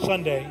you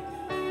Sunday.